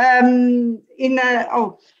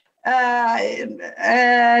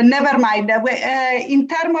 Never mind. In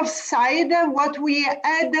terms of size, what we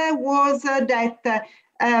had was that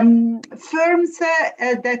firms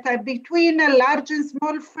that are between large and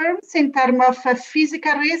small firms, in terms of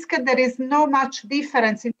physical risk, there is no much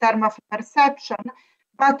difference in terms of perception.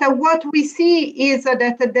 But what we see is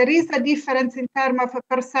that there is a difference in terms of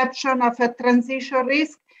perception of a transition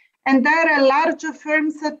risk. And there, large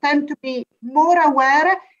firms tend to be more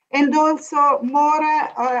aware and also more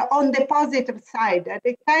on the positive side.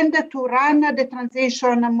 They tend to run the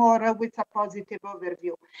transition more with a positive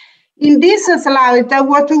overview. In this slide,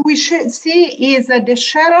 what we should see is the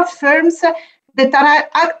share of firms that are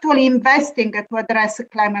actually investing to address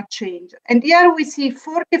climate change. And here we see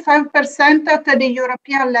 45% at the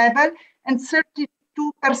European level and 32%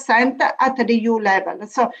 at the EU level.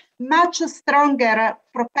 So much stronger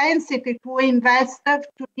propensity to invest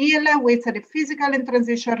to deal with the physical and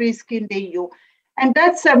transition risk in the EU. And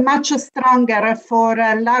that's much stronger for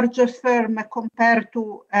a larger firm compared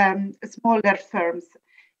to smaller firms.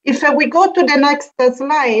 If we go to the next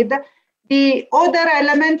slide, the other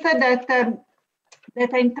element that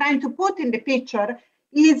I'm trying to put in the picture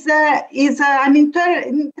is an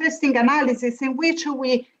interesting analysis in which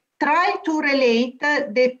we try to relate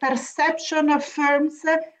the perception of firms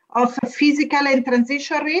of physical and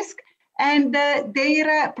transition risk and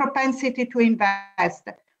their propensity to invest.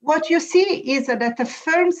 What you see is that the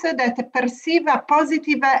firms that perceive a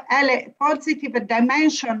positive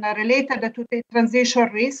dimension related to the transition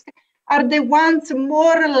risk are the ones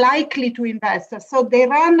more likely to invest. So they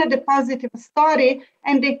run the positive story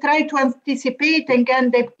and they try to anticipate and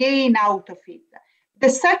get the gain out of it. The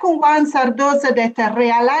second ones are those that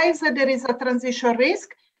realize that there is a transition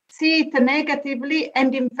risk, see it negatively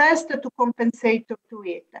and invest to compensate to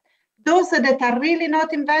it. Those that are really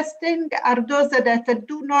not investing are those that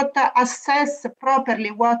do not assess properly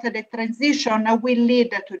what the transition will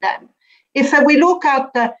lead to them. If we look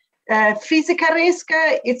at physical risk,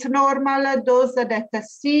 it's normal. Those that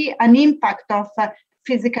see an impact of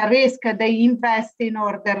physical risk, they invest in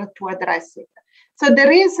order to address it. So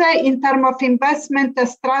there is, in terms of investment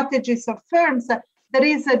strategies of firms, there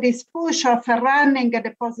is this push of running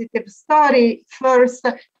the positive story first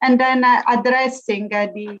and then addressing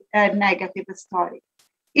the negative story.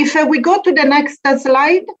 If we go to the next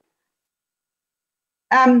slide,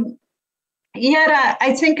 here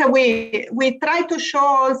I think we try to show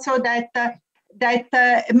also that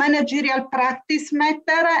managerial practice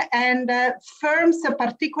matter and firms,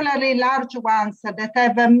 particularly large ones that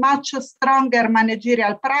have a much stronger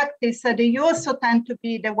managerial practice, they also tend to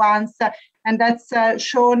be the ones, and that's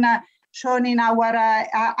shown in our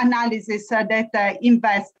analysis, that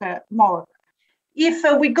invest more. If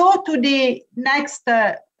we go to the next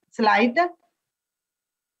slide,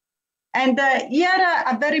 and here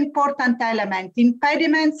a very important element,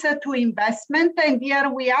 impediments to investment. And here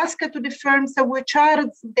we ask to the firms which are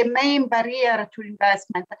the main barrier to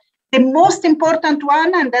investment. The most important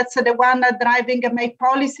one, and that's the one driving my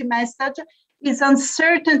policy message, is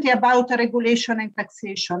uncertainty about regulation and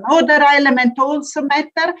taxation. Other elements also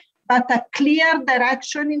matter, but a clear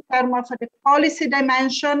direction in terms of the policy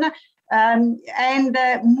dimension and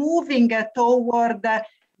moving toward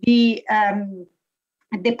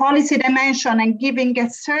the policy dimension and giving a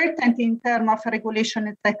certainty in terms of regulation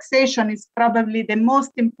and taxation is probably the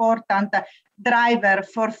most important driver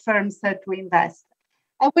for firms to invest.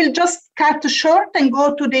 I will just cut short and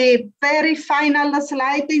go to the very final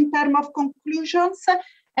slide in terms of conclusions.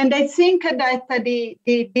 And I think that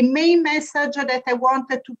the main message that I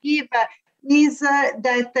wanted to give is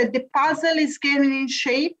that the puzzle is gaining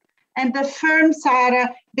shape, and the firms are,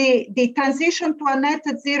 the transition to a net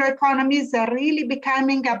zero economy is really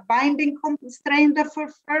becoming a binding constraint for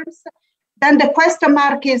firms. Then the question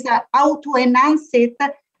mark is how to enhance it.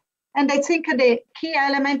 And I think the key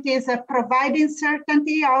element is providing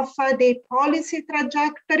certainty of the policy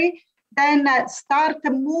trajectory, then start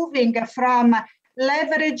moving from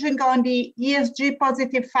leveraging on the ESG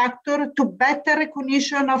positive factor to better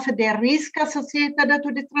recognition of the risk associated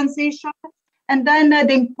to the transition, and then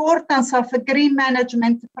the importance of green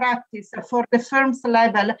management practice for the firm's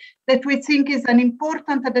level that we think is an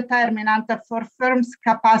important determinant for firms'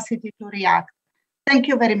 capacity to react. Thank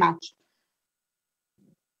you very much.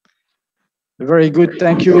 Very good.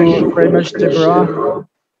 Thank you very much, Deborah.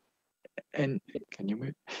 And can you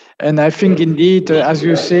move? And I think indeed, as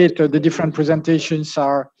you said, the different presentations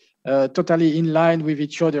are totally in line with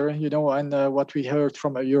each other, and what we heard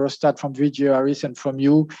from Eurostat, from Vigeo, Eiris, and from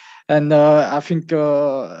you. And I think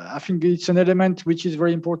it's an element which is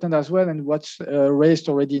very important as well, and what's raised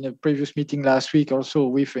already in a previous meeting last week also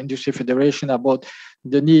with Industry Federation about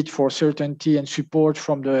the need for certainty and support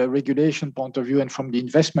from the regulation point of view and from the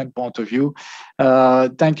investment point of view.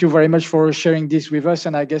 Thank you very much for sharing this with us,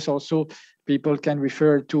 and I guess also people can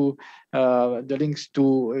refer to the links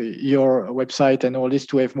to your website and all this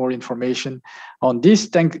to have more information on this.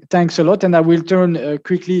 Thanks a lot. And I will turn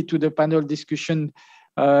quickly to the panel discussion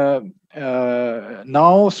now.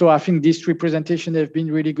 So I think these three presentations have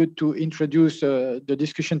been really good to introduce the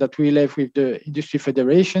discussion that we'll have with the industry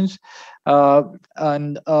federations.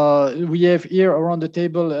 And we have here around the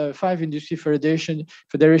table 5 industry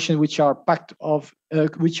federation which are part of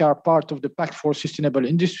the Pact for Sustainable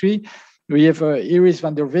Industry. We have Eiris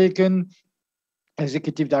van der Weken,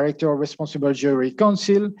 Executive Director of Responsible Jewellery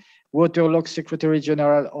Council, Waterlock, Secretary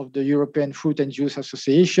General of the European Fruit and Juice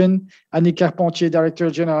Association, Annie Carpentier, Director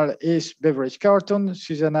General, Ace Beverage Carton,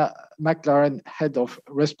 Susanna McLaren, Head of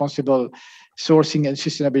Responsible Sourcing and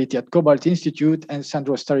Sustainability at Cobalt Institute, and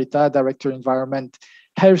Sandro Starita, Director Environment,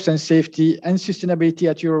 Health and Safety and Sustainability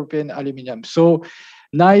at European Aluminium. So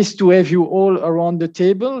nice to have you all around the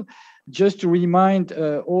table. Just to remind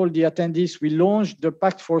all the attendees, we launched the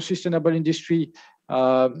Pact for Sustainable Industry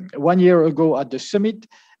 1 year ago at the summit.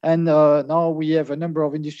 And now we have a number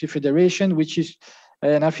of industry federations,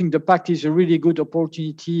 and I think the Pact is a really good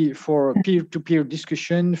opportunity for peer-to-peer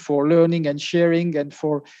discussion, for learning and sharing, and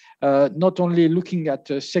for not only looking at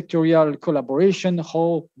sectorial collaboration,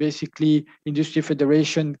 how basically industry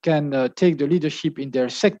federation can take the leadership in their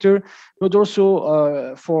sector, but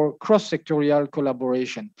also for cross-sectorial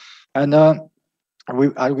collaboration. And I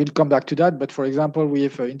will come back to that, but for example, we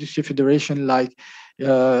have an industry federation like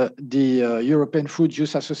the European Food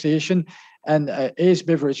Juice Association and Ace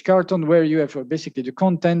Beverage Carton, where you have basically the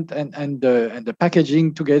content and the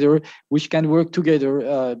packaging together, which can work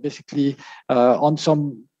together basically on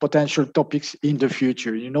some potential topics in the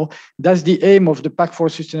future. That's the aim of the Pact for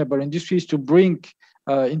Sustainable Industries, to bring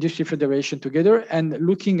industry federation together and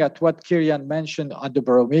looking at what Kirian mentioned at the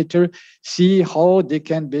barometer, see how they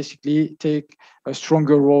can basically take a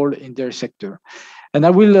stronger role in their sector. And I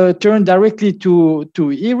will turn directly to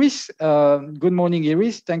Eiris. Good morning,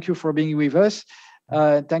 Eiris. Thank you for being with us.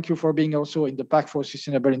 Thank you for being also in the Pact for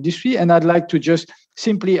Sustainable Industry. And I'd like to just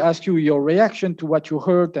simply ask you your reaction to what you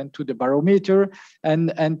heard and to the barometer,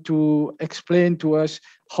 and to explain to us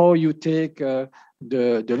how you take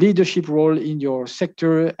the leadership role in your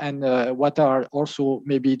sector, and what are also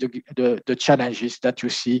maybe the challenges that you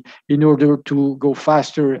see in order to go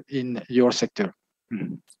faster in your sector.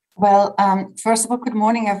 Well, first of all, good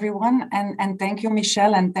morning, everyone. And thank you,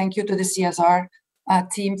 Michel, and thank you to the CSR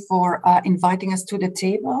team for inviting us to the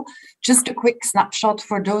table. Just a quick snapshot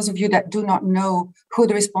for those of you that do not know who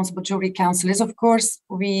the Responsible Jewellery Council is. Of course,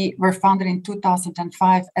 we were founded in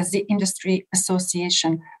 2005 as the industry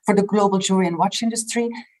association for the global jewelry and watch industry.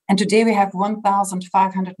 And today we have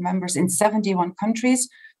 1,500 members in 71 countries.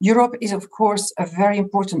 Europe is, of course, a very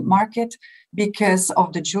important market because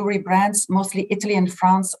of the jewelry brands. Mostly Italy and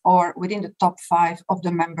France are within the top 5 of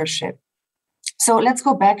the membership. So let's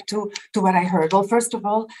go back to what I heard. Well, first of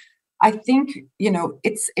all, I think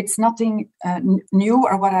it's nothing new,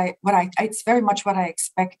 or it's very much what I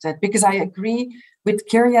expected, because I agree with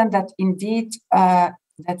Kirian that indeed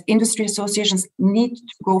that industry associations need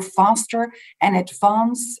to go faster and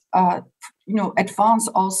advance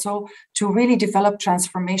also to really develop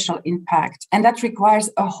transformational impact, and that requires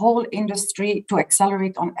a whole industry to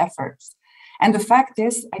accelerate on efforts. And the fact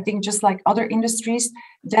is, I think just like other industries,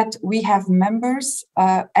 that we have members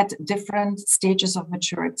at different stages of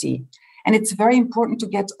maturity. And it's very important to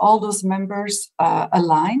get all those members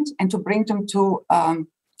aligned and to bring them to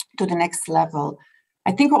the next level.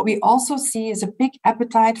 I think what we also see is a big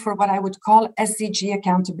appetite for what I would call SDG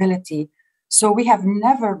accountability. So we have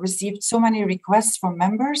never received so many requests from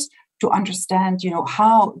members to understand,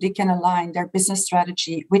 how they can align their business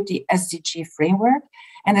strategy with the SDG framework.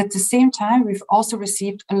 And at the same time, we've also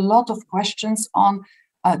received a lot of questions on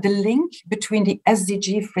the link between the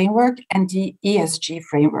SDG framework and the ESG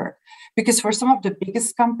framework. Because for some of the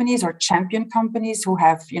biggest companies or champion companies who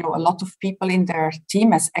have, a lot of people in their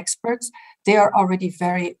team as experts, they are already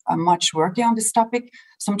very much working on this topic.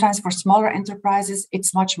 Sometimes for smaller enterprises,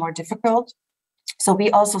 it's much more difficult. So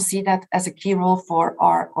we also see that as a key role for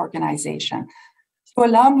our organization. So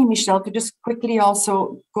allow me, Michelle, to just quickly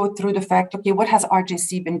also go through the fact, okay, what has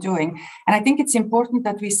RJC been doing? And I think it's important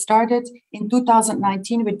that we started in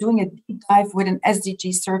 2019 with doing a deep dive with an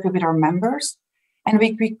SDG survey with our members. And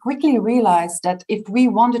we quickly realized that if we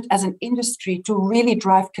wanted as an industry to really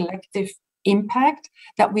drive collective impact,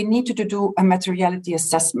 that we needed to do a materiality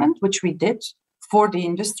assessment, which we did for the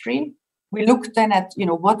industry. We looked then at,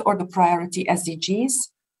 what are the priority SDGs?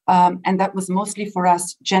 And that was mostly for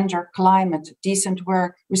us, gender, climate, decent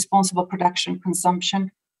work, responsible production,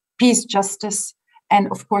 consumption, peace, justice, and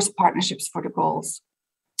of course, partnerships for the goals.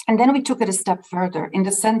 And then we took it a step further in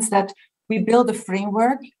the sense that we built a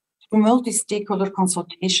framework to multi-stakeholder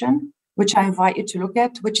consultation, which I invite you to look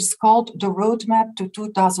at, which is called the Roadmap to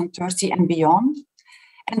 2030 and beyond.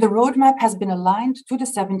 And the roadmap has been aligned to the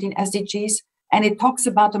 17 SDGs, and it talks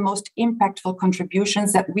about the most impactful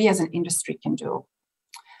contributions that we as an industry can do.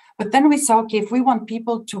 But then we saw, okay, if we want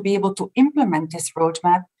people to be able to implement this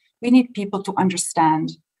roadmap, we need people to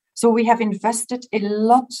understand. So we have invested a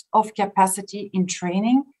lot of capacity in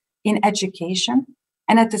training, in education.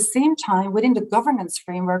 And at the same time, within the governance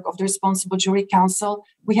framework of the Responsible Jewellery Council,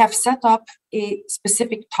 we have set up a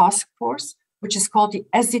specific task force, which is called the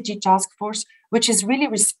SDG Task Force, which is really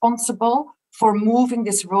responsible for moving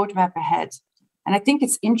this roadmap ahead. And I think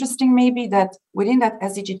it's interesting maybe that within that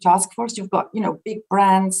SDG Task Force, you've got, big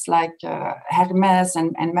brands like Hermes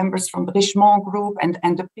and members from the Richemont Group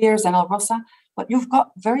and the peers and Alrosa, but you've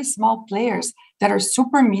got very small players that are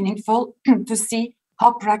super meaningful to see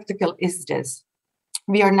how practical is this.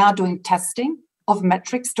 We are now doing testing of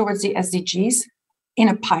metrics towards the SDGs in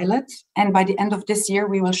a pilot. And by the end of this year,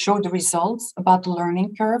 we will show the results about the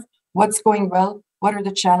learning curve, what's going well, what are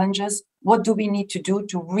the challenges, what do we need to do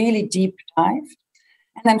to really deep dive.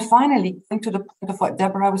 And then finally, going to the point of what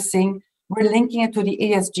Deborah was saying, we're linking it to the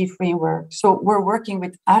ESG framework. So we're working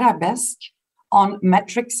with Arabesque on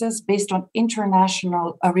metrics based on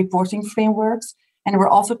international reporting frameworks. And we're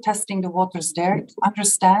also testing the waters there to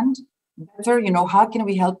understand better, how can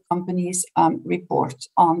we help companies report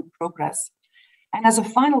on progress? And as a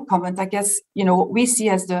final comment, I guess, what we see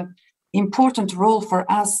as the important role for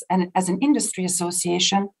us and as an industry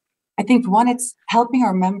association, I think one, it's helping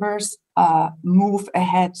our members move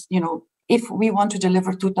ahead. If we want to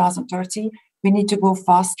deliver 2030, we need to go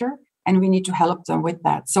faster and we need to help them with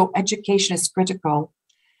that. So education is critical.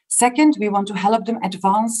 Second, we want to help them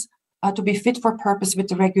advance to be fit for purpose with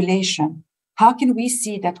the regulation. How can we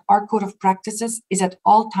see that our code of practices is at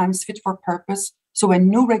all times fit for purpose? So when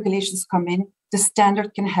new regulations come in, the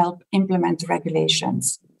standard can help implement the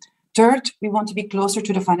regulations. Third, we want to be closer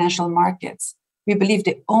to the financial markets. We believe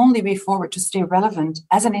the only way forward to stay relevant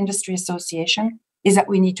as an industry association is that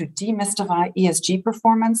we need to demystify ESG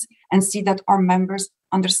performance and see that our members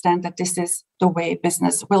understand that this is the way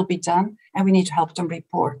business will be done, and we need to help them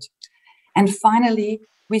report. And finally,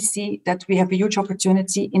 we see that we have a huge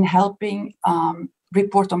opportunity in helping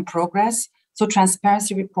report on progress, so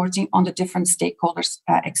transparency reporting on the different stakeholders'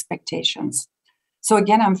 expectations. So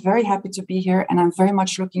again, I'm very happy to be here, and I'm very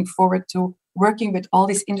much looking forward to working with all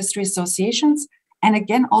these industry associations, and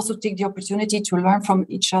again, also take the opportunity to learn from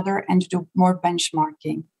each other and do more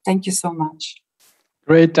benchmarking. Thank you so much.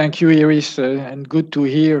 Great, thank you, Eiris, and good to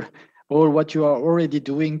hear all what you are already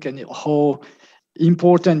doing and how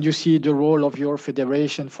important you see the role of your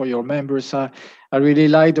federation for your members. I really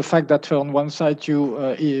like the fact that on one side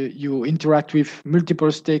you interact with multiple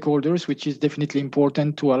stakeholders, which is definitely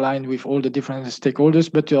important to align with all the different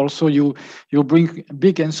stakeholders, but also you bring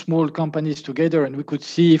big and small companies together. And we could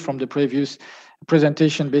see from the previous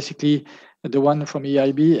presentation, basically, the one from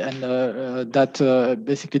EIB, and that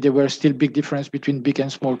basically there were still big difference between big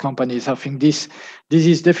and small companies. I think this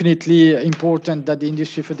is definitely important that the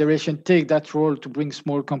Industry Federation take that role to bring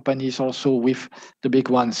small companies also with the big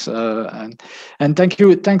ones. And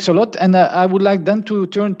thanks a lot. And I would like then to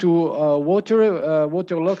turn to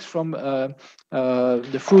Walter Locks from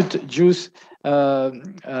the Fruit Juice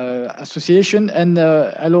Association. And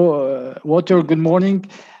hello, Walter, good morning.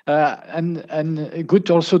 And good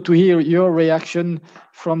also to hear your reaction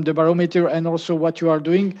from the barometer and also what you are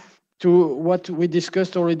doing to what we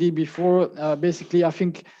discussed already before. Basically, I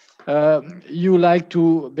think you like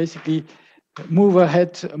to basically move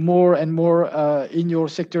ahead more and more in your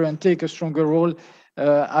sector and take a stronger role.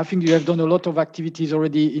 I think you have done a lot of activities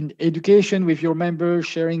already in education with your members,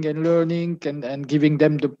 sharing and learning and giving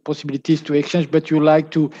them the possibilities to exchange, but you like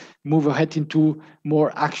to move ahead into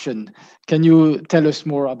more action. Can you tell us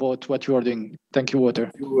more about what you are doing? Thank you, Walter.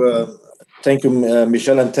 Thank you,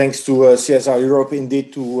 Michel, and thanks to CSR Europe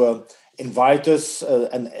indeed to invite us,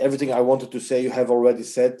 and everything I wanted to say you have already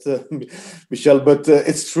said, Michel, but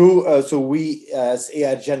it's true. So we as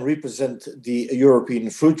EIGen represent the European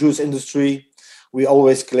fruit juice industry. We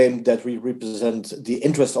always claim that we represent the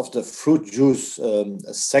interest of the fruit juice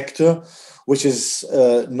sector, which is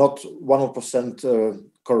not 100%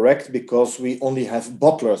 correct, because we only have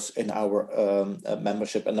bottlers in our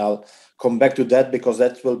membership. And I'll come back to that, because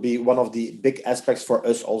that will be one of the big aspects for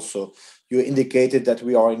us also. You indicated that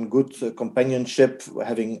we are in good companionship,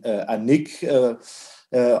 having Annick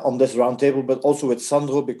on this roundtable, but also with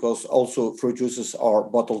Sandro, because also fruit juices are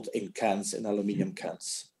bottled in cans, in aluminium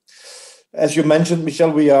cans. As you mentioned,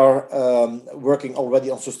 Michel, we are working already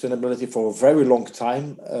on sustainability for a very long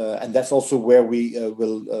time. And that's also where we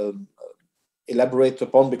will elaborate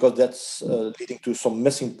upon, because that's leading to some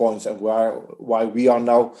missing points and why we are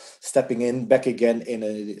now stepping in back again in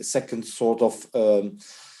a second sort of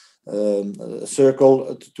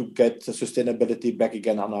circle to get sustainability back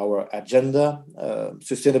again on our agenda.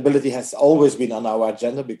 Sustainability has always been on our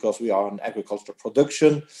agenda because we are an agricultural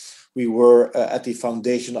production. We were at the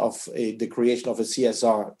foundation of the creation of a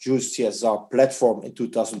CSR, Juice CSR platform in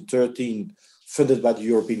 2013, funded by the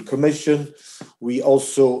European Commission. We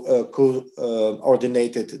also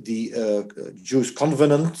coordinated the Juice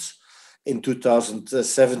Covenant in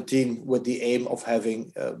 2017 with the aim of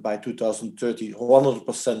having by 2030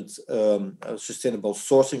 100% sustainable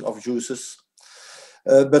sourcing of juices.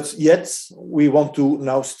 But yet we want to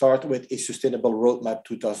now start with a sustainable roadmap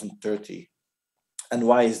 2030. And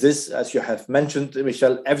why is this? As you have mentioned,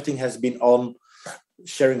 Michel, everything has been on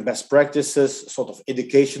sharing best practices, sort of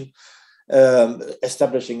education,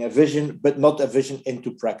 establishing a vision, but not a vision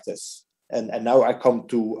into practice. And now I come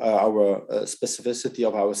to our specificity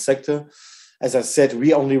of our sector. As I said,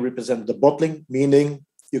 we only represent the bottling, meaning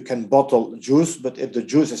you can bottle juice, but if the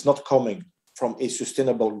juice is not coming from a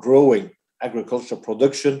sustainable growing agricultural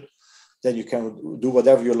production, then you can do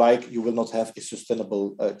whatever you like, you will not have a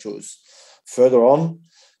sustainable juice. Further on,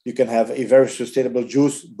 you can have a very sustainable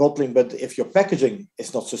juice bottling, but if your packaging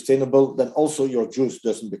is not sustainable, then also your juice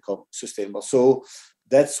doesn't become sustainable. So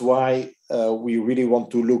that's why we really want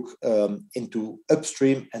to look into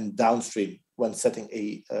upstream and downstream when setting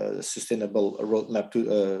a sustainable roadmap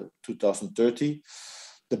to 2030.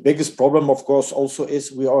 The biggest problem, of course, also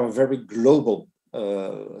is we are a very global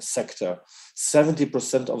sector.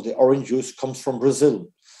 70% of the orange juice comes from Brazil.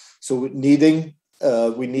 So we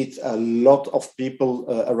need a lot of people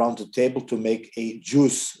around the table to make a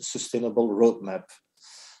juice sustainable roadmap.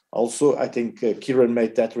 Also, I think Kieran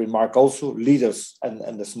made that remark also, leaders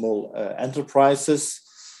and the small enterprises.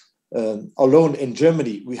 Alone in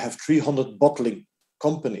Germany, we have 300 bottling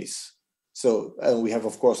companies. So we have,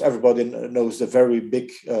 of course, everybody knows the very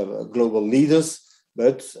big global leaders,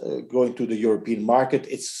 but going to the European market,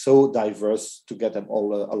 it's so diverse to get them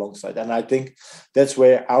all alongside. And I think that's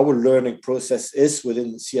where our learning process is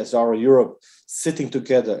within CSR Europe, sitting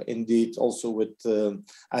together, indeed, also with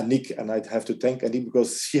Annick. And I'd have to thank Annick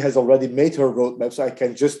because she has already made her roadmap, so I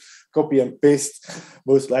can just copy and paste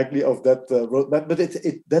most likely of that roadmap. But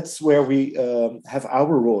that's where we have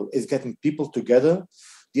our role, is getting people together.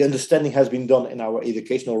 The understanding has been done in our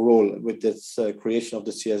educational role with this creation of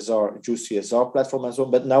the CSR, Juice CSR platform and so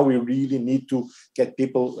on. But now we really need to get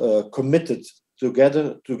people committed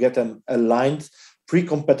together to get them aligned,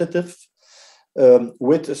 pre-competitive,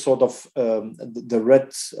 with a sort of the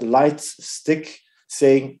red light stick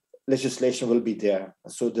saying legislation will be there.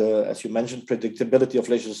 So as you mentioned, predictability of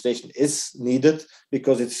legislation is needed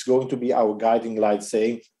because it's going to be our guiding light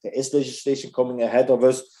saying there is legislation coming ahead of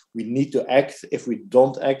us. We need to act. If we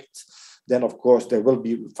don't act, then of course there will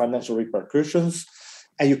be financial repercussions.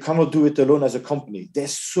 And you cannot do it alone as a company.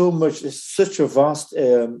 There's such a vast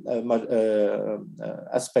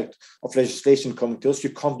aspect of legislation coming to us.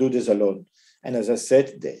 You can't do this alone. And as I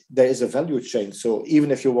said, there is a value chain. So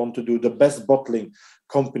even if you want to do the best bottling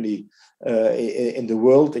company in the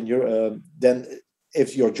world, then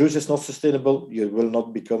if your juice is not sustainable, you will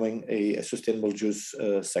not becoming a sustainable juice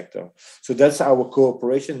sector. So that's our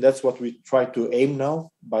cooperation. That's what we try to aim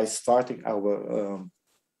now by starting our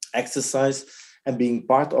exercise and being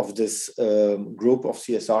part of this group of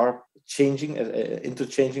CSR,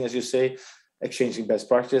 interchanging, as you say, exchanging best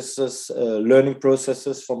practices, learning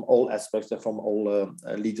processes from all aspects and from all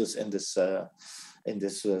leaders in this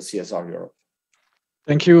CSR Europe.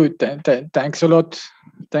 Thank you. Thanks a lot.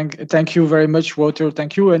 Thank you very much, Wouter.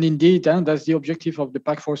 Thank you. And indeed, that's the objective of the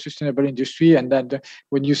Pact for Sustainable Industry. And that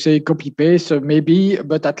when you say copy-paste, maybe,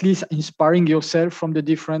 but at least inspiring yourself from the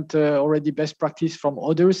different already best practice from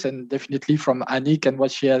others, and definitely from Annick and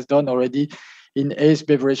what she has done already in Eiris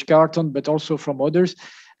beverage carton, but also from others.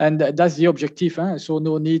 And that's the objective. So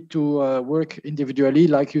no need to work individually.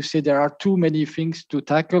 Like you said, there are too many things to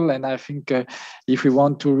tackle. And I think if we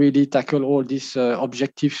want to really tackle all these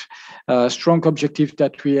objectives, strong objectives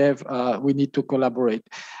that we have, we need to collaborate.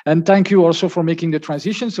 And thank you also for making the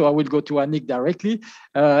transition. So I will go to Annick directly.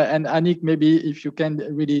 And Annick, maybe if you can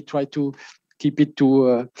really try to keep it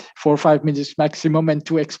to 4 or 5 minutes maximum, and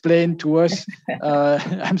to explain to us.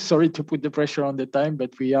 I'm sorry to put the pressure on the time,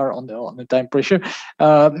 but we are on the time pressure.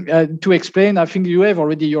 To explain, I think you have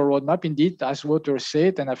already your roadmap, indeed, as Wouter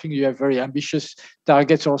said, and I think you have very ambitious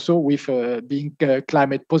targets also with being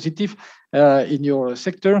climate positive in your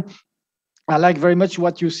sector. I like very much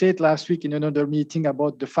what you said last week in another meeting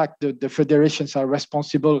about the fact that the federations are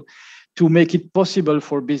responsible to make it possible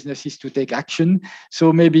for businesses to take action.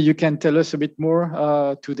 So maybe you can tell us a bit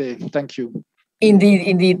more today. Thank you.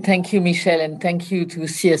 Indeed. Thank you, Michel, and thank you to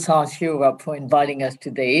CSR Europe for inviting us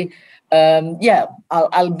today.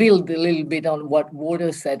 I'll build a little bit on what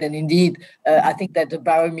Wouter said. And indeed, I think that the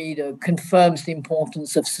barometer confirms the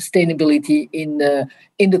importance of sustainability in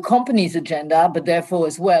the company's agenda, but therefore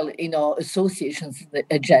as well in our association's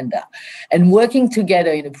agenda. And working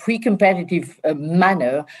together in a pre-competitive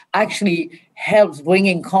manner actually helps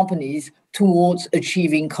bringing companies towards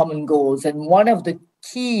achieving common goals. And one of the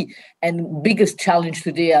key and biggest challenge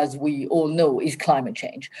today, as we all know, is climate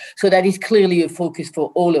change. So that is clearly a focus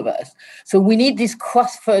for all of us. So we need this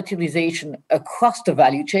cross-fertilization across the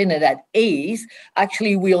value chain, and at Eiris,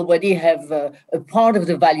 actually, we already have a part of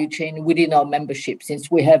the value chain within our membership, since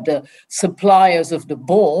we have the suppliers of the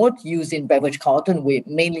board used in beverage carton. We're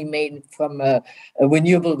mainly made from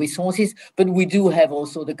renewable resources, but we do have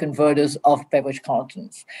also the converters of beverage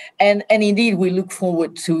cartons. And indeed, we look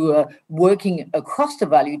forward to working across the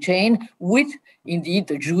value chain with indeed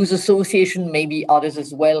the Juice Association, maybe others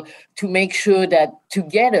as well, to make sure that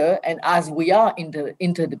together, and as we are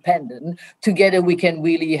interdependent, together we can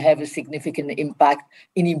really have a significant impact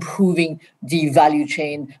in improving the value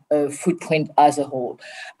chain footprint as a whole.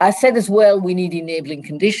 I said as well, we need enabling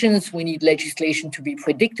conditions, we need legislation to be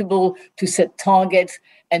predictable, to set targets,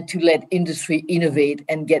 and to let industry innovate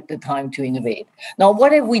and get the time to innovate. Now,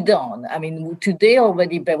 what have we done? I mean, today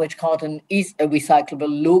already beverage carton is a recyclable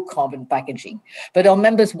low carbon packaging, but our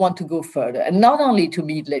members want to go further, and not only to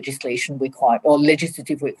meet legislation or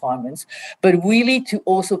legislative requirements, but really to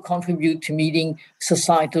also contribute to meeting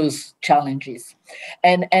societal's challenges.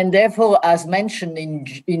 And therefore, as mentioned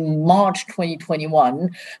in March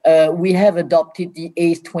 2021, we have adopted the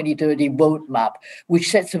Eiris 2030 roadmap, which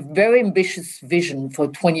sets a very ambitious vision for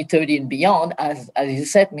 2030 and beyond. As you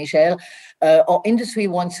said, Michel, our industry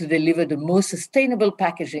wants to deliver the most sustainable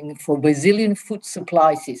packaging for resilient food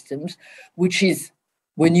supply systems, which is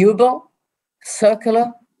renewable,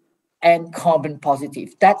 circular, and carbon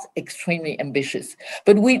positive. That's extremely ambitious.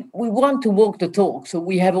 But we want to walk the talk. So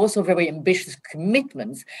we have also very ambitious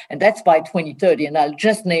commitments, and that's by 2030. And I'll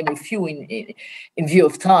just name a few in view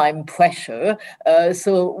of time pressure.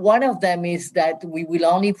 So one of them is that we will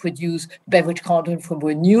only produce beverage carton from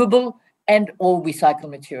renewable and or recycled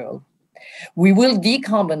material. We will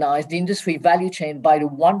decarbonize the industry value chain by the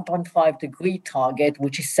 1.5 degree target,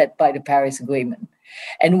 which is set by the Paris Agreement.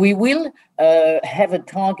 And we will have a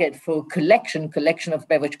target for collection of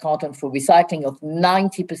beverage carton for recycling of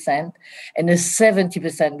 90% and a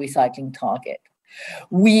 70% recycling target.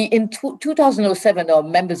 In 2007, our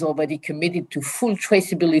members already committed to full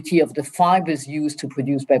traceability of the fibers used to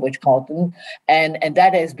produce beverage carton, and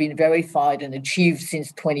that has been verified and achieved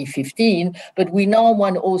since 2015. But we now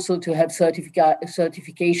want also to have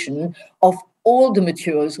certification of all the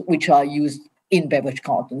materials which are used in beverage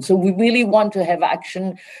carton. So we really want to have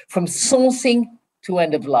action from sourcing to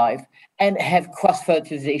end of life and have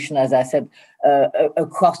cross-fertilization, as I said,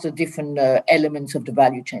 across the different elements of the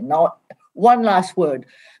value chain. Now, one last word.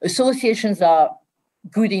 Associations are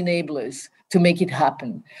good enablers to make it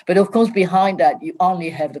happen. But of course, behind that, you only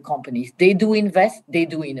have the companies. They do invest, they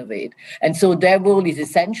do innovate. And so their role is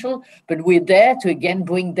essential, but we're there to, again,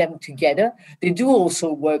 bring them together. They do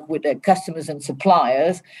also work with their customers and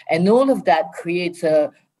suppliers, and all of that creates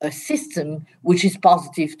a system which is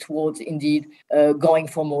positive towards, indeed, going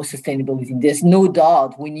for more sustainability. There's no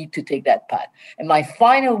doubt we need to take that path. And my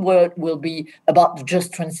final word will be about the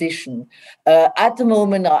just transition. At the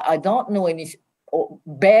moment, I don't know any, or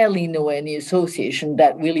barely know any association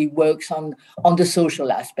that really works on the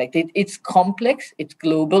social aspect. It's complex, it's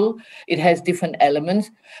global, it has different elements,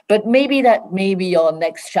 but maybe that may be our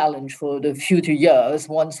next challenge for the future years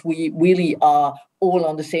once we really are all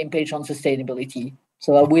on the same page on sustainability.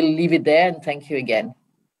 So I will leave it there, and thank you again.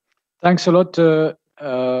 Thanks a lot,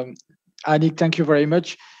 Annick, thank you very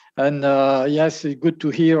much. And yes, good to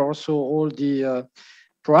hear also all the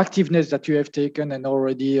proactiveness that you have taken, and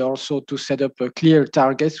already also to set up clear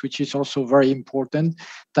targets, which is also very important.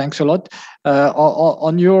 Thanks a lot.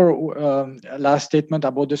 On your last statement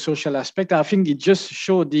about the social aspect, I think it just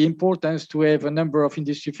showed the importance to have a number of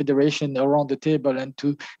industry federations around the table and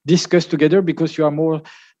to discuss together, because you are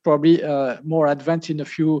probably more advanced in a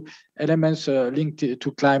few elements linked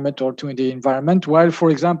to climate or to the environment, while, for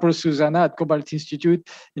example, Susanna at Cobalt Institute,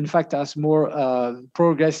 in fact, has more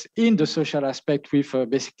progress in the social aspect with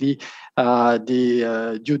basically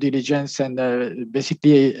the due diligence and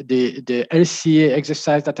basically the LCA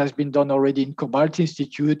exercise that has been done already in Cobalt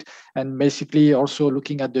Institute, and basically also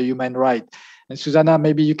looking at the human right. And Susanna,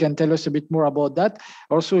 maybe you can tell us a bit more about that.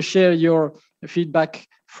 Also share your feedback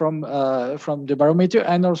from the barometer.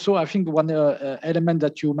 And also, I think one element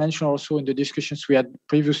that you mentioned also in the discussions we had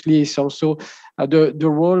previously is also the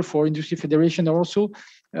role for industry federation, also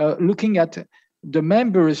looking at the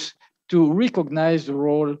members to recognize the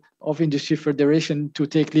role of industry federation to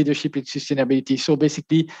take leadership in sustainability. So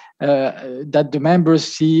basically that the members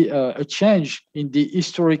see a change in the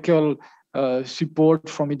historical support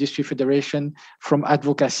from industry federation, from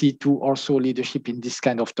advocacy to also leadership in this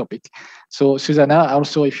kind of topic. So Susanna,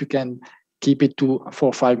 also if you can keep it to 4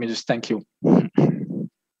 or 5 minutes, thank you.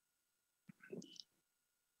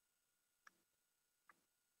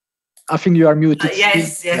 I think you are muted.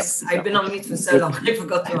 Yes. Yeah. I've been on mute for so long, I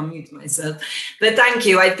forgot to unmute myself. But thank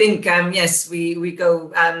you. I think, yes, we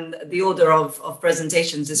go, the order of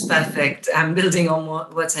presentations is perfect, building on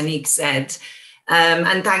what Annick said.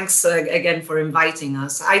 And thanks again for inviting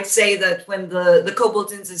us. I'd say that when the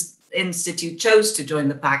Cobalt Institute chose to join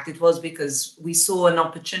the Pact, it was because we saw an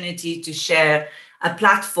opportunity to share a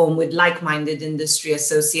platform with like-minded industry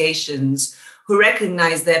associations who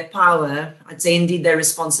recognize their power, I'd say indeed their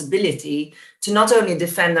responsibility, to not only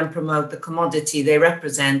defend and promote the commodity they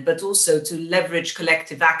represent, but also to leverage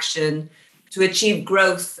collective action to achieve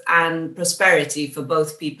growth and prosperity for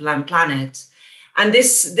both people and planet. And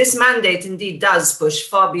this mandate indeed does push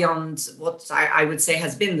far beyond what I would say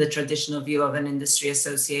has been the traditional view of an industry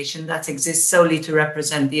association that exists solely to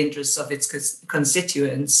represent the interests of its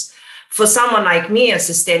constituents. For someone like me, a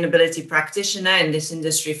sustainability practitioner in this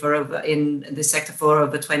industry in the sector for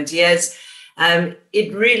over 20 years,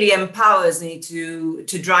 it really empowers me to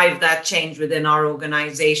drive that change within our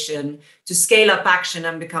organization, to scale up action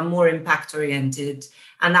and become more impact-oriented.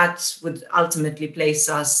 And that would ultimately place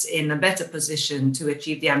us in a better position to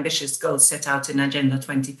achieve the ambitious goals set out in Agenda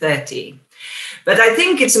 2030. But I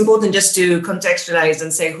think it's important just to contextualize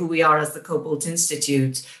and say who we are as the Cobalt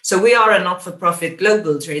Institute. So we are a not-for-profit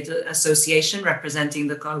global trade association representing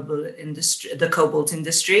the cobalt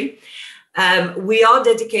industry. We are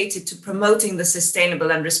dedicated to promoting the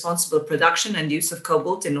sustainable and responsible production and use of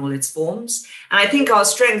cobalt in all its forms. And I think our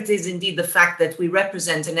strength is indeed the fact that we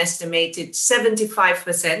represent an estimated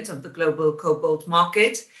 75% of the global cobalt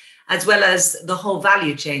market, as well as the whole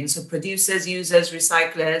value chain, so producers, users,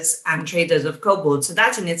 recyclers, and traders of cobalt. So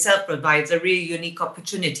that in itself provides a really unique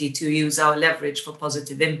opportunity to use our leverage for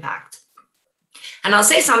positive impact. And I'll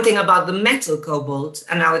say something about the metal cobalt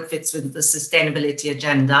and how it fits with the sustainability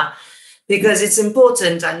agenda, because it's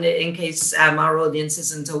important, and in case our audience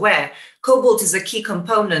isn't aware, cobalt is a key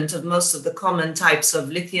component of most of the common types of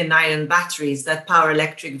lithium-ion batteries that power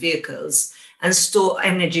electric vehicles and store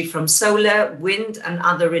energy from solar, wind, and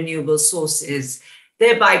other renewable sources,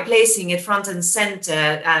 thereby placing it front and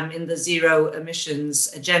center in the zero emissions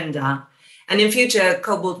agenda. And in future,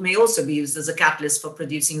 cobalt may also be used as a catalyst for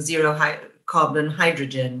producing zero carbon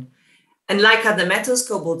hydrogen. And like other metals,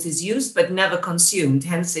 cobalt is used but never consumed.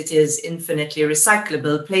 Hence, it is infinitely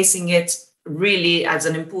recyclable, placing it really as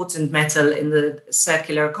an important metal in the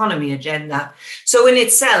circular economy agenda. So in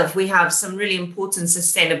itself, we have some really important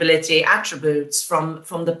sustainability attributes from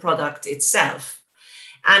the product itself.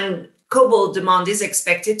 And cobalt demand is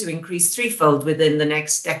expected to increase threefold within the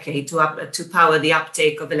next decade to power the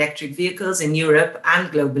uptake of electric vehicles in Europe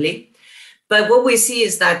and globally. But what we see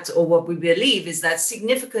is that, or what we believe is that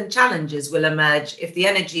significant challenges will emerge if the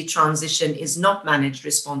energy transition is not managed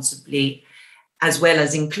responsibly as well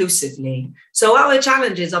as inclusively. So our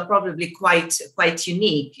challenges are probably quite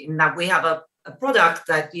unique in that we have a product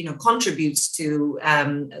that contributes to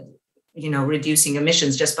reducing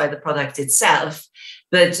emissions just by the product itself.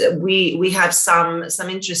 But we have some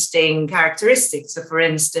interesting characteristics. So, for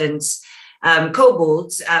instance,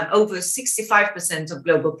 cobalt, over 65% of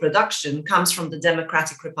global production comes from the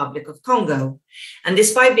Democratic Republic of Congo. And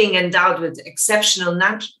despite being endowed with exceptional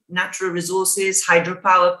natural resources,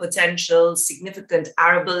 hydropower potential, significant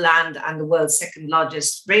arable land, and the world's second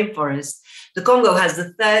largest rainforest, the Congo has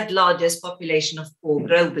the third largest population of poor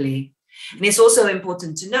globally. And it's also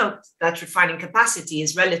important to note that refining capacity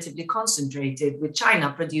is relatively concentrated, with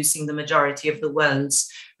China producing the majority of the world's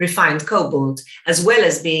refined cobalt, as well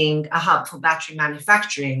as being a hub for battery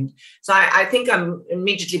manufacturing. So I think I'm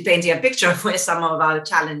immediately painting a picture of where some of our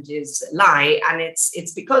challenges lie. And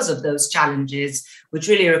it's because of those challenges, which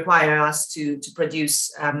really require us to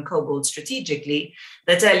produce cobalt strategically,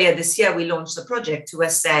 that earlier this year we launched a project to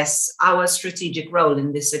assess our strategic role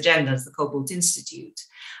in this agenda as the Cobalt Institute.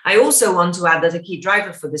 I also want to add that a key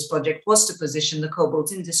driver for this project was to position the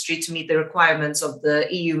cobalt industry to meet the requirements of the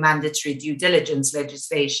EU mandatory due diligence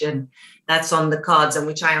legislation that's on the cards, and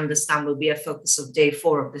which I understand will be a focus of day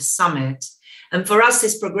 4 of this summit. And for us,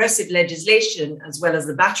 this progressive legislation, as well as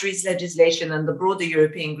the batteries legislation and the broader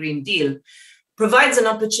European Green Deal, provides an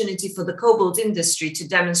opportunity for the cobalt industry to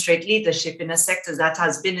demonstrate leadership in a sector that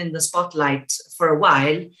has been in the spotlight for a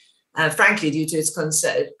while, frankly, due to its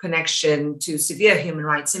connection to severe human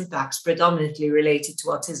rights impacts, predominantly related to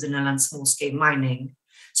artisanal and small-scale mining.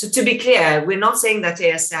 So to be clear, we're not saying that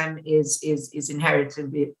ASM is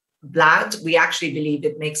inherently bad. We actually believe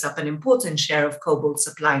it makes up an important share of cobalt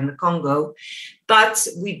supply in the Congo, but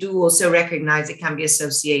we do also recognize it can be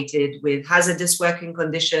associated with hazardous working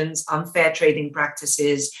conditions, unfair trading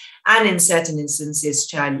practices, and in certain instances,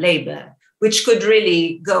 child labor, which could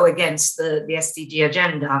really go against the SDG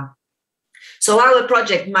agenda. So our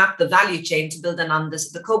project mapped the value chain to build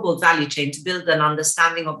the cobalt value chain to build an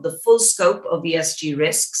understanding of the full scope of ESG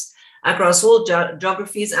risks across all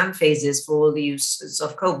geographies and phases for all the uses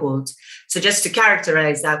of cobalt. So just to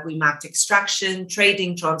characterize that, we mapped extraction,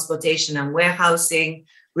 trading, transportation and warehousing,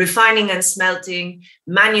 refining and smelting,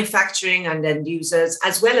 manufacturing and end users,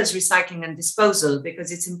 as well as recycling and disposal,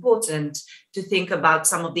 because it's important to think about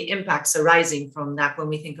some of the impacts arising from that when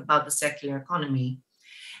we think about the circular economy.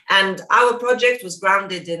 And our project was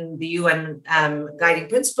grounded in the UN guiding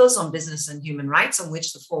principles on business and human rights, on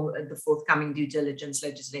which the forthcoming due diligence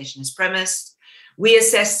legislation is premised. We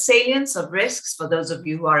assessed salience of risks. For those of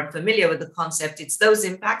you who aren't familiar with the concept, it's those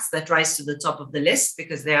impacts that rise to the top of the list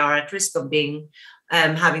because they are at risk of being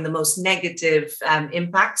having the most negative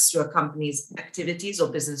impacts to a company's activities or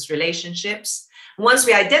business relationships. Once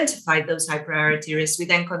we identified those high priority risks, we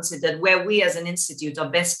then considered where we as an institute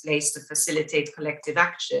are best placed to facilitate collective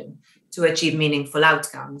action to achieve meaningful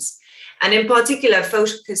outcomes. And in particular,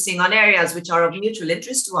 focusing on areas which are of mutual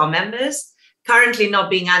interest to our members, currently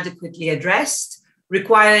not being adequately addressed,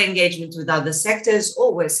 require engagement with other sectors,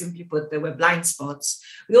 or where simply put, there were blind spots.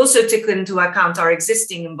 We also took into account our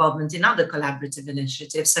existing involvement in other collaborative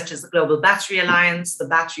initiatives, such as the Global Battery Alliance, the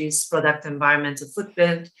Batteries Product Environmental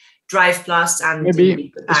Footprint, Drive Plus, and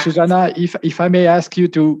maybe Susanna, if I may ask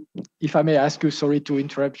you, sorry to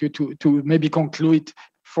interrupt you, to maybe conclude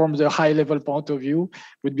from the high level point of view,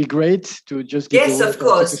 would be great to just give yes, of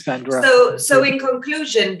course. To Sandra. So in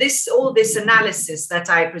conclusion, all this analysis that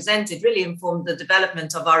I presented really informed the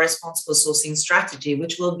development of our responsible sourcing strategy,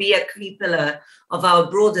 which will be a key pillar of our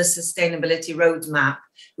broader sustainability roadmap,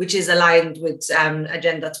 which is aligned with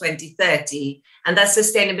Agenda 2030. And that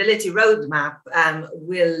sustainability roadmap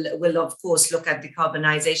will of course look at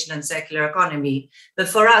decarbonization and circular economy. But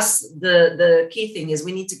for us, the key thing is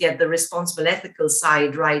we need to get the responsible ethical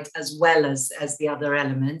side right as well as the other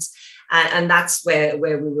elements. And that's where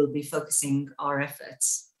we will be focusing our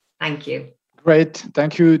efforts. Thank you. Great.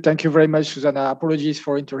 Thank you. Thank you very much, Susanna. Apologies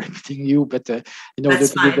for interrupting you, but in order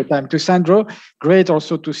to give the time to Sandro. Great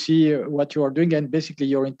also to see what you are doing and basically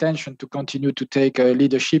your intention to continue to take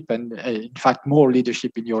leadership and in fact more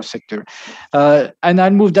leadership in your sector. And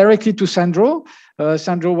I'll move directly to Sandro.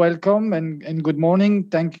 Sandro, welcome and good morning.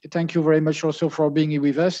 Thank you very much also for being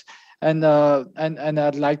with us. and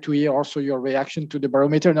I'd like to hear also your reaction to the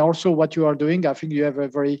barometer and also what you are doing. I think you have a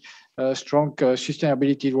very strong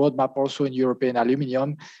sustainability roadmap also in European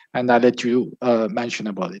Aluminium, and I'll let you mention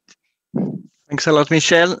about it. Thanks a lot,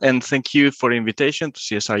 Michel, and thank you for the invitation to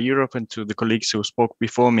CSR Europe and to the colleagues who spoke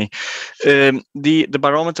before me. The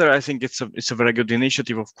barometer, I think it's a very good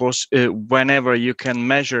initiative. Of course, whenever you can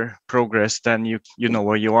measure progress, then you know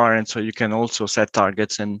where you are, and so you can also set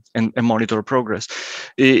targets and monitor progress.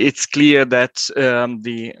 It's clear that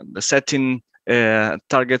the setting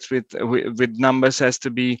targets with numbers has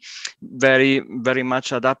to be very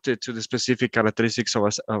much adapted to the specific characteristics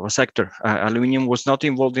of a sector. Aluminium was not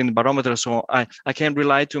involved in the barometer, so I can't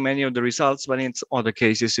rely too many of the results, but in other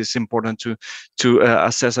cases it's important to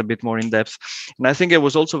assess a bit more in depth. And I think it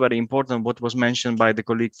was also very important what was mentioned by the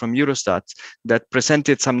colleague from Eurostat that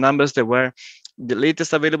presented some numbers that were the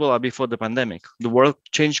latest available before the pandemic. The world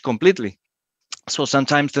changed completely. So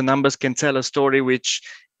sometimes the numbers can tell a story which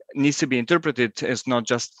needs to be interpreted as not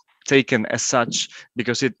just taken as such,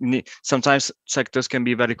 because sometimes sectors can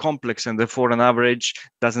be very complex and therefore an average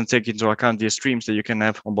doesn't take into account the extremes that you can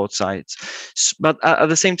have on both sides. But at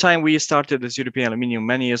the same time, we started as European Aluminium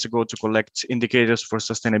many years ago to collect indicators for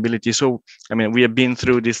sustainability. So, I mean, we have been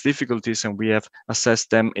through these difficulties and we have assessed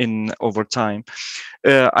them over time.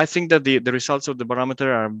 I think that the results of the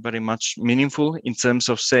barometer are very much meaningful in terms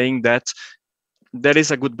of saying that there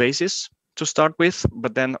is a good basis to start with,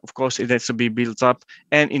 but then of course it has to be built up,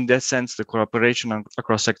 and in that sense the cooperation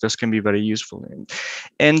across sectors can be very useful.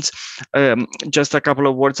 And just a couple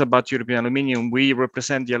of words about European Aluminium. We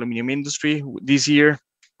represent the aluminium industry this year.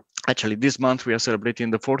 Actually, this month we are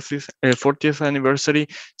celebrating the 40th anniversary.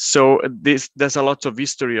 So there's a lot of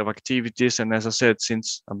history of activities. And as I said,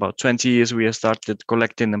 since about 20 years, we have started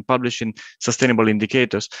collecting and publishing sustainable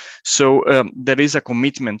indicators. So there is a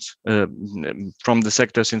commitment from the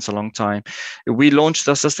sector since a long time. We launched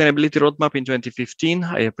a sustainability roadmap in 2015.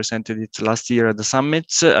 I presented it last year at the summit.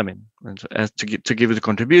 To give it a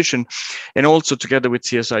contribution. And also together with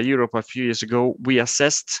CSR Europe a few years ago, we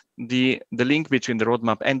assessed the link between the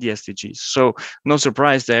roadmap and the SDGs. So no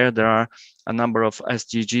surprise there are a number of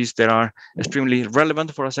SDGs that are extremely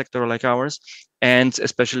relevant for a sector like ours, and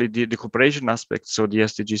especially the cooperation aspect. So the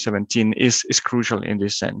SDG 17 is crucial in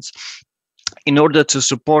this sense. In order to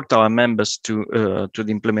support our members to the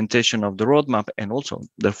implementation of the roadmap and also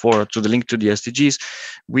therefore to the link to the SDGs,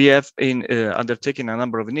 we have undertaken a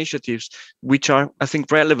number of initiatives which are, I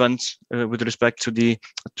think, relevant with respect to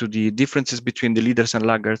the differences between the leaders and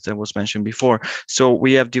laggards that was mentioned before. So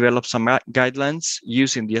we have developed some guidelines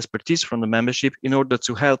using the expertise from the membership in order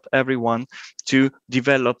to help everyone to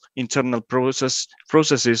develop internal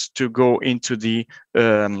processes to go into the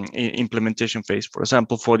implementation phase. For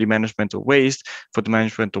example, for the management of waste, for the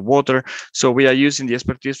management of water. So we are using the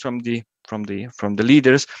expertise from the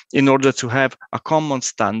leaders in order to have a common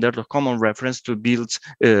standard, a common reference to build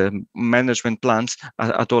management plans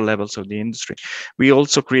at all levels of the industry. We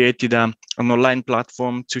also created an online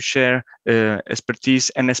platform to share expertise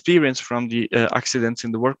and experience from the accidents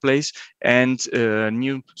in the workplace and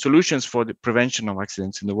new solutions for the prevention of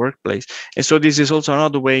accidents in the workplace. And so this is also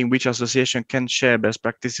another way in which association can share best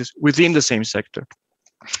practices within the same sector.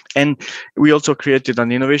 And we also created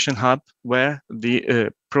an innovation hub where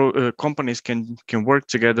the companies can work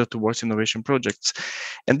together towards innovation projects.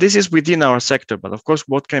 And this is within our sector, but of course,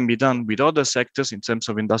 what can be done with other sectors in terms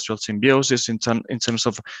of industrial symbiosis, in terms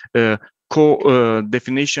of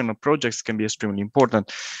co-definition of projects can be extremely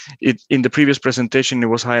important. In the previous presentation, it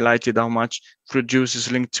was highlighted how much fruit juice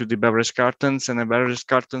is linked to the beverage cartons, and the beverage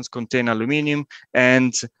cartons contain aluminium,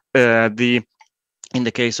 and in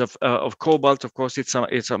the case of cobalt, of course, it's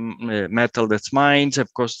a metal that's mined,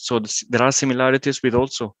 of course. So there are similarities with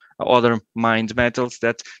also other mined metals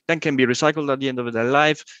that then can be recycled at the end of their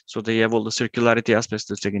life. So they have all the circularity aspects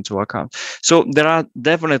to take into account. So there are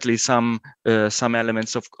definitely some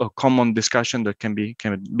elements of common discussion that can be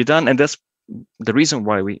done, and that's the reason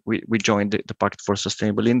why we joined the Pact for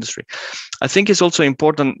Sustainable Industry. I think it's also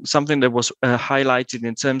important, something that was highlighted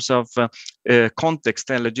in terms of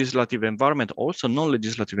context and legislative environment, also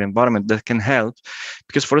non-legislative environment that can help.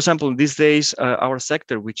 Because, for example, these days, our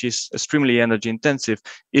sector, which is extremely energy intensive,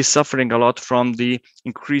 is suffering a lot from the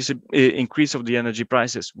increase of the energy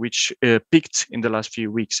prices, which peaked in the last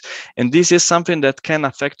few weeks. And this is something that can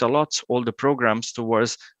affect a lot all the programs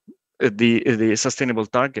towards the sustainable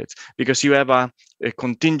targets, because you have a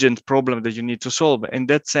contingent problem that you need to solve. In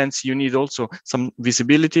that sense, you need also some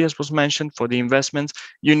visibility, as was mentioned, for the investments.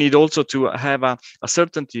 You need also to have a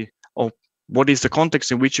certainty of what is the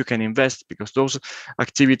context in which you can invest, because those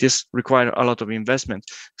activities require a lot of investment.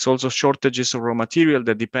 It's also shortages of raw material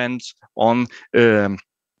that depends on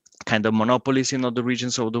kind of monopolies in other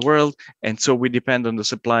regions of the world, and so we depend on the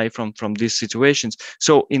supply from these situations.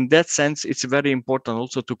 So in that sense, it's very important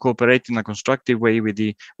also to cooperate in a constructive way with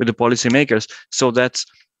the policymakers, so that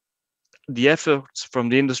the efforts from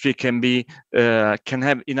the industry can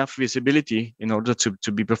have enough visibility in order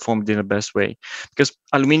to be performed in the best way. Because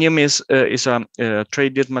aluminium is a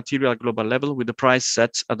traded material at global level with the price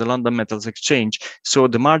set at the London Metals Exchange. So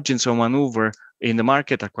the margins of maneuver in the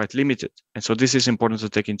market are quite limited. And so this is important to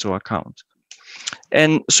take into account.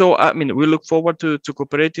 And so, I mean, we look forward to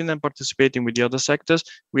cooperating and participating with the other sectors.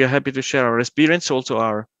 We are happy to share our experience, also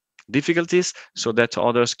our difficulties, so that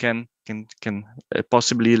others can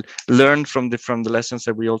possibly learn from the lessons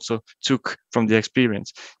that we also took from the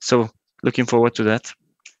experience. So looking forward to that.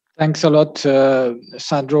 Thanks a lot,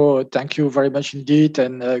 Sandro. Thank you very much indeed,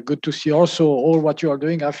 and good to see also all what you are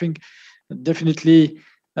doing. I think definitely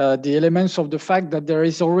the elements of the fact that there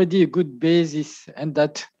is already a good basis and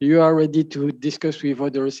that you are ready to discuss with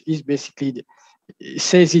others is basically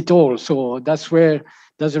says it all. So that's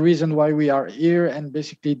the reason why we are here, and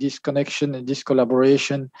basically this connection and this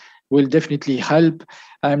collaboration will definitely help.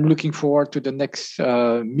 I'm looking forward to the next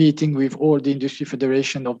meeting with all the industry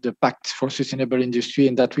federation of the Pact for Sustainable Industry,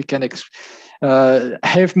 and that we can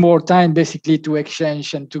have more time basically to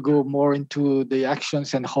exchange and to go more into the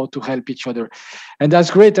actions and how to help each other. And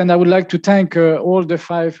that's great. And I would like to thank all the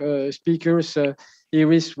 5 speakers,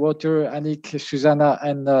 Eiris, Walter, Annick, Susanna,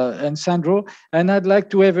 and Sandro. And I'd like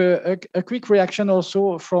to have a quick reaction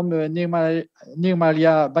also from Nirmalia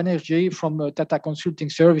Banerjee from Tata Consulting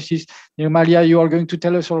Services. Nirmalia, you are going to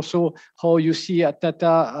tell us also how you see at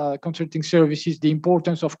Tata Consulting Services the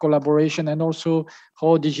importance of collaboration, and also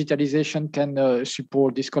how digitalization can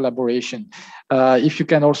support this collaboration. If you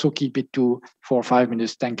can also keep it to 4 or 5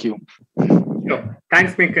 minutes. Thank you. Sure.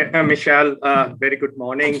 Thanks, Michelle. Very good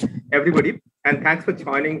morning, everybody. And thanks for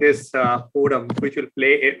joining this forum, which will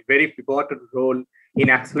play a very pivotal role in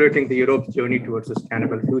accelerating the Europe's journey towards a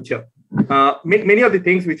sustainable future. Many of the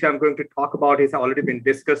things which I'm going to talk about has already been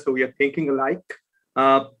discussed, so we are thinking alike.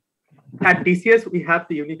 At TCS, we have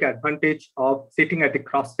the unique advantage of sitting at the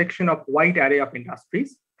cross-section of a wide array of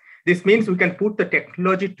industries. This means we can put the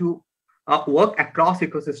technology to work across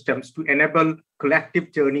ecosystems to enable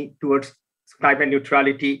collective journey towards climate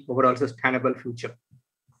neutrality, overall sustainable future.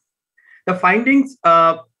 The findings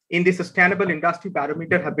in the Sustainable Industry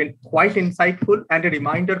Barometer have been quite insightful and a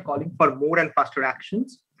reminder calling for more and faster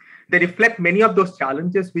actions. They reflect many of those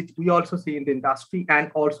challenges which we also see in the industry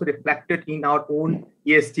and also reflected in our own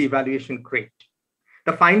ESG evaluation crate.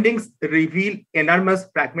 The findings reveal enormous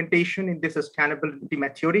fragmentation in the sustainability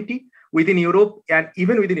maturity within Europe and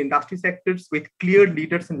even within industry sectors, with clear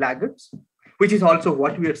leaders and laggards, which is also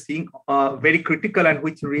what we are seeing very critical, and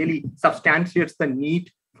which really substantiates the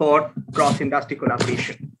need for cross-industry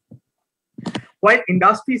collaboration. While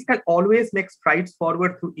industries can always make strides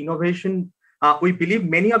forward through innovation, we believe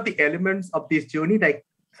many of the elements of this journey, like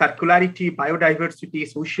circularity, biodiversity,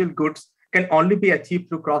 social goods, can only be achieved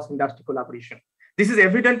through cross-industry collaboration. This is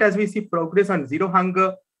evident as we see progress on zero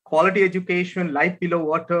hunger, quality education, life below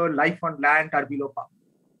water, life on land or below power.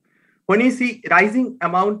 When we see rising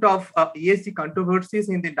amount of ESG controversies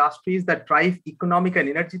in the industries that drive economic and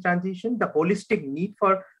energy transition, the holistic need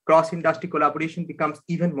for cross-industry collaboration becomes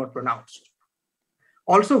even more pronounced.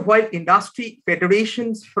 Also, while industry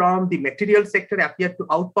federations from the material sector appear to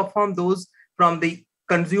outperform those from the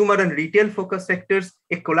consumer and retail focused sectors,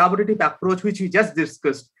 a collaborative approach, which we just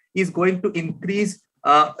discussed, is going to increase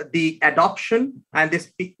the adoption and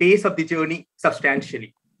the pace of the journey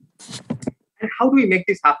substantially. And how do we make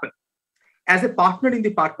this happen? As a partner in the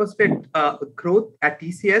purpose-led growth at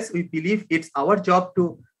TCS, we believe it's our job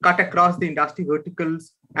to cut across the industry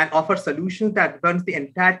verticals and offer solutions that advance the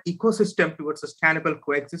entire ecosystem towards sustainable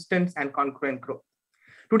coexistence and concurrent growth.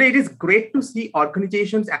 Today, it is great to see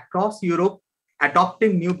organizations across Europe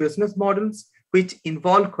adopting new business models which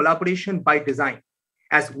involve collaboration by design.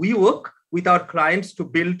 As we work with our clients to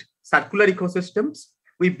build circular ecosystems,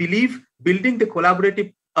 we believe building the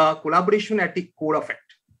collaboration at the core of it.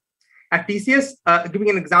 At TCS, giving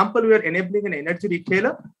an example, we are enabling an energy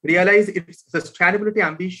retailer realize its sustainability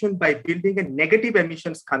ambition by building a negative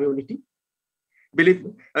emissions community. We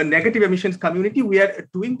are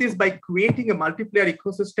doing this by creating a multiplayer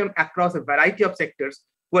ecosystem across a variety of sectors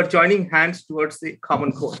who are joining hands towards the common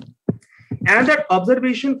goal. Another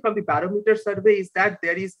observation from the Barometer survey is that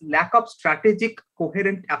there is lack of strategic,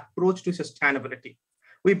 coherent approach to sustainability.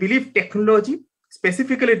 We believe technology,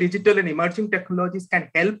 specifically digital and emerging technologies, can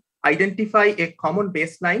help identify a common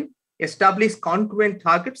baseline, establish congruent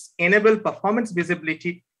targets, enable performance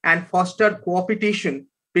visibility, and foster cooperation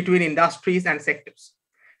between industries and sectors.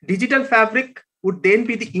 Digital fabric would then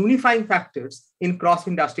be the unifying factors in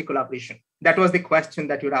cross-industry collaboration. That was the question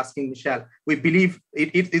that you're asking, Michelle. We believe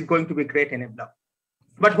it is going to be a great enabler.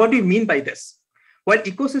 But what do you mean by this? While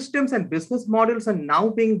ecosystems and business models are now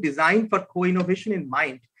being designed for co-innovation in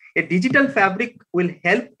mind, a digital fabric will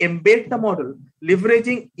help embed the model,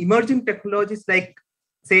 leveraging emerging technologies like,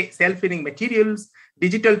 say, self-healing materials,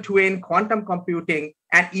 digital twin, quantum computing,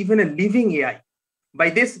 and even a living AI. By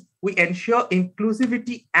this, we ensure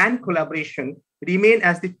inclusivity and collaboration remain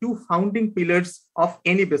as the two founding pillars of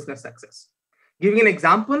any business success. Giving an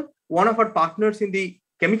example, one of our partners in the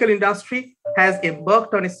chemical industry has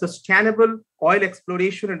embarked on a sustainable oil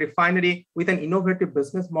exploration and refinery with an innovative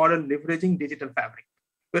business model leveraging digital fabric.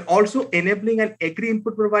 We're also enabling an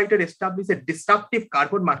agri-input provider to establish a disruptive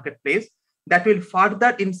carbon marketplace that will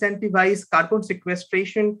further incentivize carbon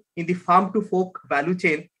sequestration in the farm-to-fork value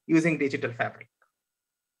chain using digital fabric.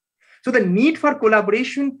 So the need for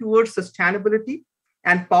collaboration towards sustainability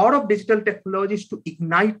and power of digital technologies to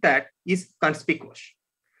ignite that is conspicuous.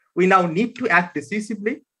 We now need to act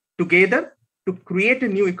decisively together to create a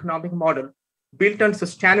new economic model built on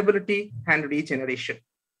sustainability and regeneration.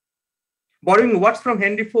 Borrowing words from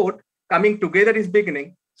Henry Ford, coming together is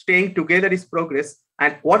beginning, staying together is progress,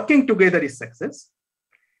 and working together is success.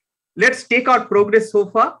 Let's take our progress so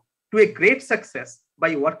far to a great success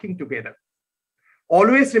by working together.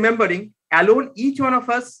 Always remembering, alone, each one of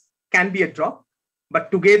us can be a drop, but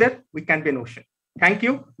together we can be an ocean. Thank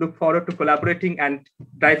you. Look forward to collaborating and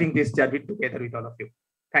driving this journey together with all of you.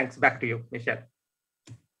 Thanks. Back to you, Michelle.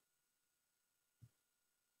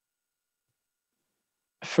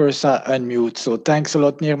 First, unmute. So thanks a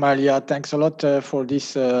lot, Nirmalia. Thanks a lot for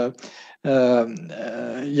this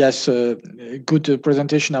good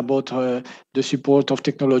presentation about the support of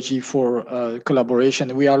technology for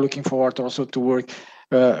collaboration. We are looking forward also to work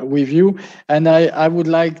with you. And I would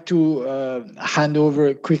like to hand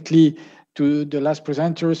over quickly to the last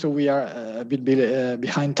presenter. So we are a bit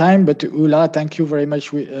behind time, but Ulla, thank you very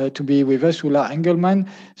much to be with us. Ulla Engelmann,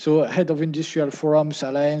 so Head of Industrial Forums,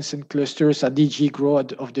 Alliance and Clusters at DG GROW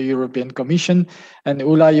of the European Commission. And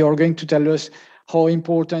Ulla, you're going to tell us how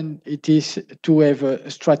important it is to have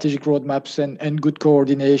strategic roadmaps and good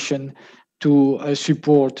coordination to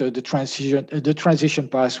support the transition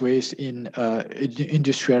pathways in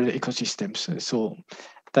industrial ecosystems. So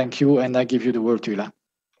thank you, and I give you the word, Ulla.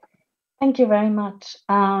 Thank you very much.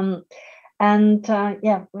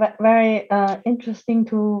 Very interesting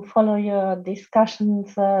to follow your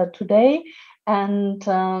discussions today. And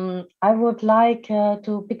I would like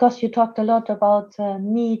to, because you talked a lot about the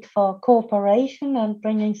need for cooperation and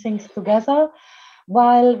bringing things together,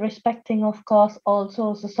 while respecting, of course,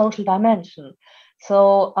 also the social dimension.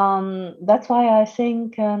 So that's why I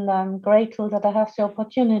think, and I'm grateful that I have the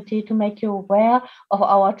opportunity to make you aware of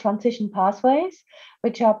our transition pathways,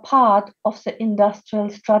 which are part of the industrial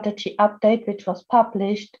strategy update, which was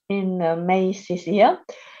published in May this year.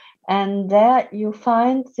 And there you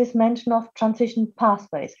find this mention of transition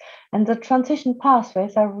pathways. And the transition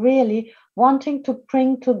pathways are really wanting to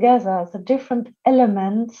bring together the different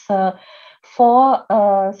elements for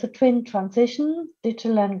the twin transition,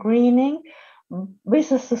 digital and greening,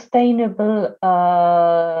 with a sustainable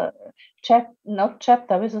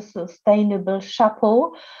with a sustainable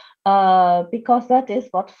chapeau, because that is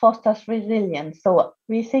what fosters resilience. So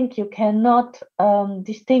we think you cannot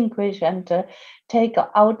distinguish and take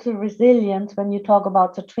out the resilience when you talk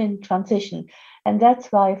about the twin transition. And that's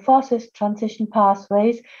why for this transition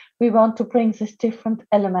pathways, we want to bring these different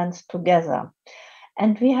elements together.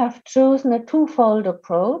 And we have chosen a twofold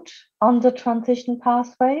approach on the transition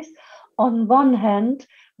pathways. On one hand,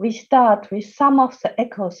 we start with some of the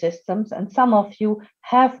ecosystems, and some of you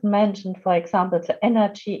have mentioned, for example, the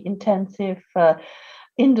energy-intensive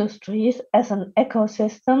industries as an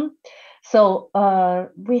ecosystem. So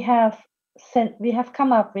we have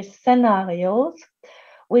come up with scenarios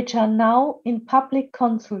which are now in public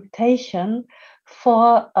consultation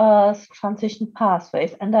for transition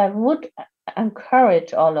pathways, and I would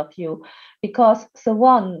encourage all of you, because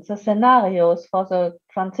the scenarios for the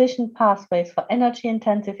transition pathways for energy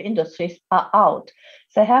intensive industries are out.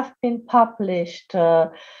 They have been published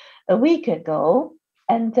a week ago,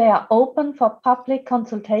 and they are open for public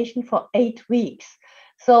consultation for 8 weeks.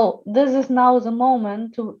 So this is now the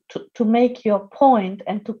moment to make your point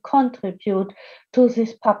and to contribute to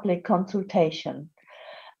this public consultation.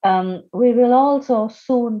 We will also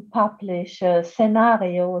soon publish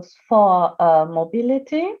scenarios for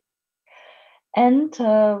mobility. And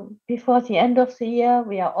before the end of the year,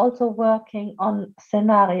 we are also working on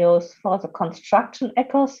scenarios for the construction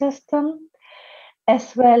ecosystem,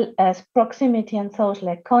 as well as proximity and social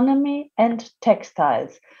economy and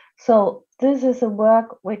textiles. So this is a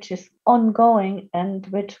work which is ongoing and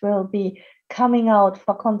which will be coming out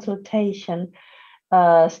for consultation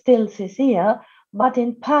still this year, but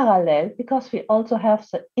in parallel, because we also have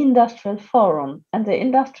the Industrial Forum. And the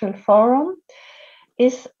Industrial Forum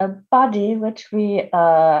is a body which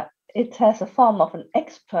it has a form of an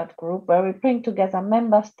expert group where we bring together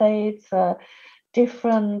member states,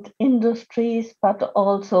 different industries, but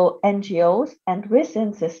also NGOs. And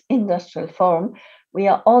within this Industrial Forum, we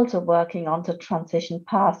are also working on the transition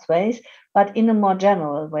pathways, but in a more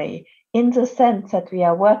general way, in the sense that we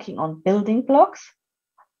are working on building blocks.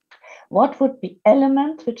 What would be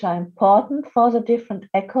elements which are important for the different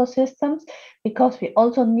ecosystems? Because we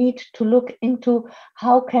also need to look into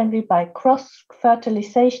how can we, by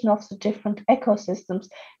cross-fertilization of the different ecosystems,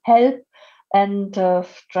 help and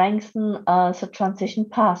strengthen the transition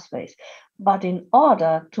pathways. But in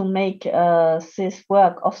order to make this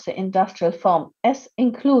work of the Industrial Forum as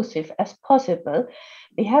inclusive as possible,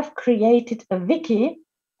 we have created a wiki.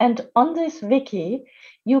 And on this wiki,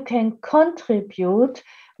 you can contribute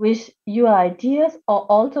with your ideas or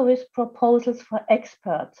also with proposals for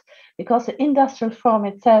experts, because the Industrial Forum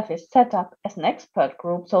itself is set up as an expert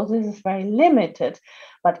group, so this is very limited.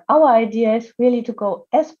 But our idea is really to go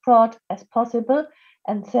as broad as possible,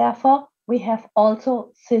 and therefore we have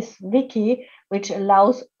also this wiki, which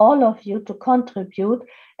allows all of you to contribute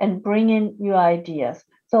and bring in your ideas.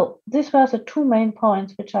 So these were the two main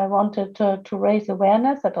points which I wanted to raise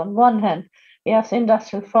awareness, that on one hand, we have the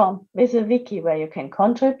Industrial Forum with a wiki where you can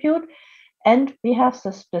contribute, and we have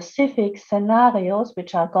the specific scenarios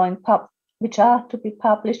which are to be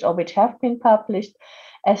published or which have been published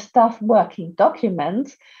as staff working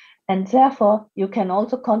documents, and therefore you can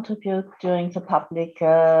also contribute during the public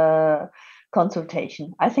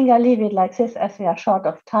consultation. I think I leave it like this as we are short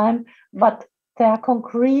of time, but there are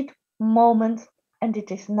concrete moments, and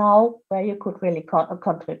it is now where you could really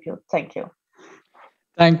contribute. Thank you.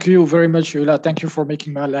 Thank you very much, Eula. Thank you for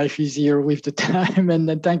making my life easier with the time.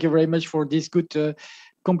 And thank you very much for this good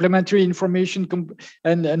complementary information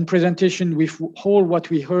and presentation with all what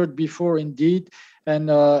we heard before, indeed.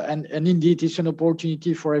 And indeed, it's an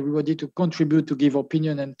opportunity for everybody to contribute, to give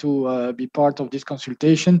opinion, and to be part of this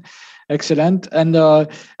consultation. Excellent. And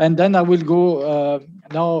then I will go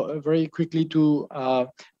now very quickly to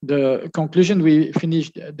the conclusion. We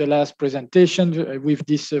finished the last presentation with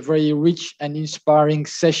this very rich and inspiring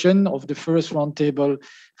session of the first roundtable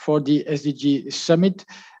for the SDG Summit.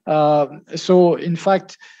 So, in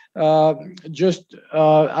fact,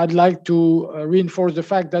 I'd like to reinforce the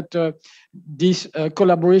fact that this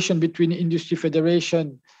collaboration between industry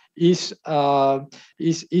federation is an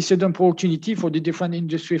opportunity for the different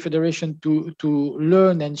industry federation to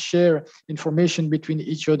learn and share information between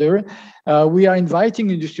each other. We are inviting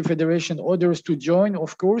industry federation others to join,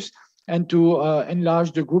 of course, and to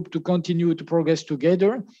enlarge the group to continue to progress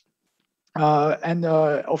together.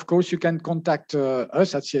 Of course, you can contact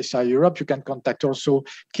us at CSR Europe. You can contact also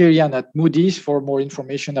Kirian at Moody's for more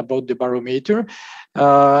information about the barometer.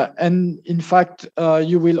 And in fact,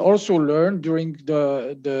 you will also learn during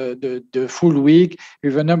the full week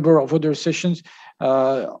with a number of other sessions.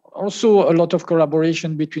 Also, a lot of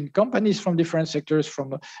collaboration between companies from different sectors,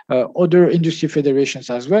 from other industry federations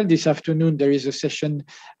as well. This afternoon, there is a session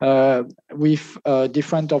with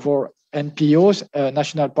different of our NPOs,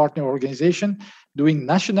 National Partner Organization, doing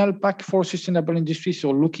National Pact for Sustainable Industry,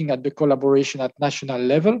 so looking at the collaboration at national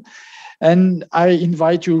level. And I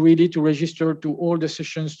invite you really to register to all the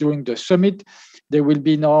sessions during the summit. There will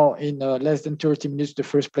be now in less than 30 minutes the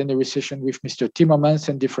first plenary session with Mr. Timmermans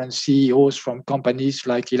and different CEOs from companies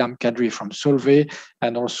like Ilham Kadri from Solvay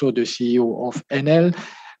and also the CEO of NL.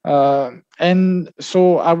 And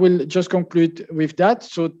so I will just conclude with that.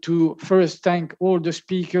 So to first thank all the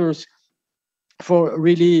speakers for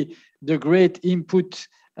really the great input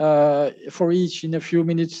for each in a few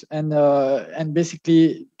minutes, and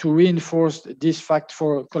basically to reinforce this fact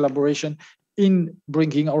for collaboration in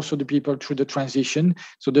bringing also the people through the transition.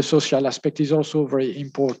 So the social aspect is also very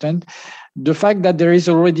important. The fact that there is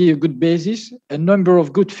already a good basis, a number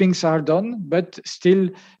of good things are done, but still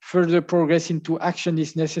further progress into action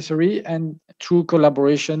is necessary, and through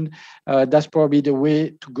collaboration, that's probably the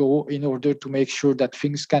way to go in order to make sure that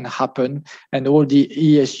things can happen and all the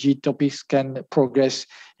ESG topics can progress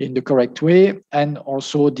in the correct way, and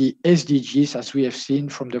also the SDGs, as we have seen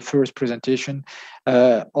from the first presentation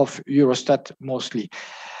of Eurostat mostly.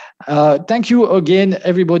 Thank you again,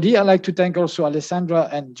 everybody. I'd like to thank also Alessandra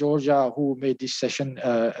and Georgia, who made this session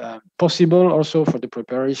possible, also for the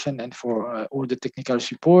preparation and for all the technical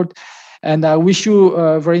support. And I wish you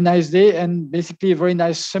a very nice day and basically a very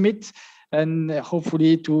nice summit, and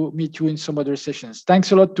hopefully to meet you in some other sessions.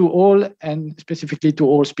 Thanks a lot to all, and specifically to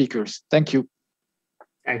all speakers. Thank you.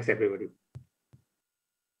 Thanks, everybody.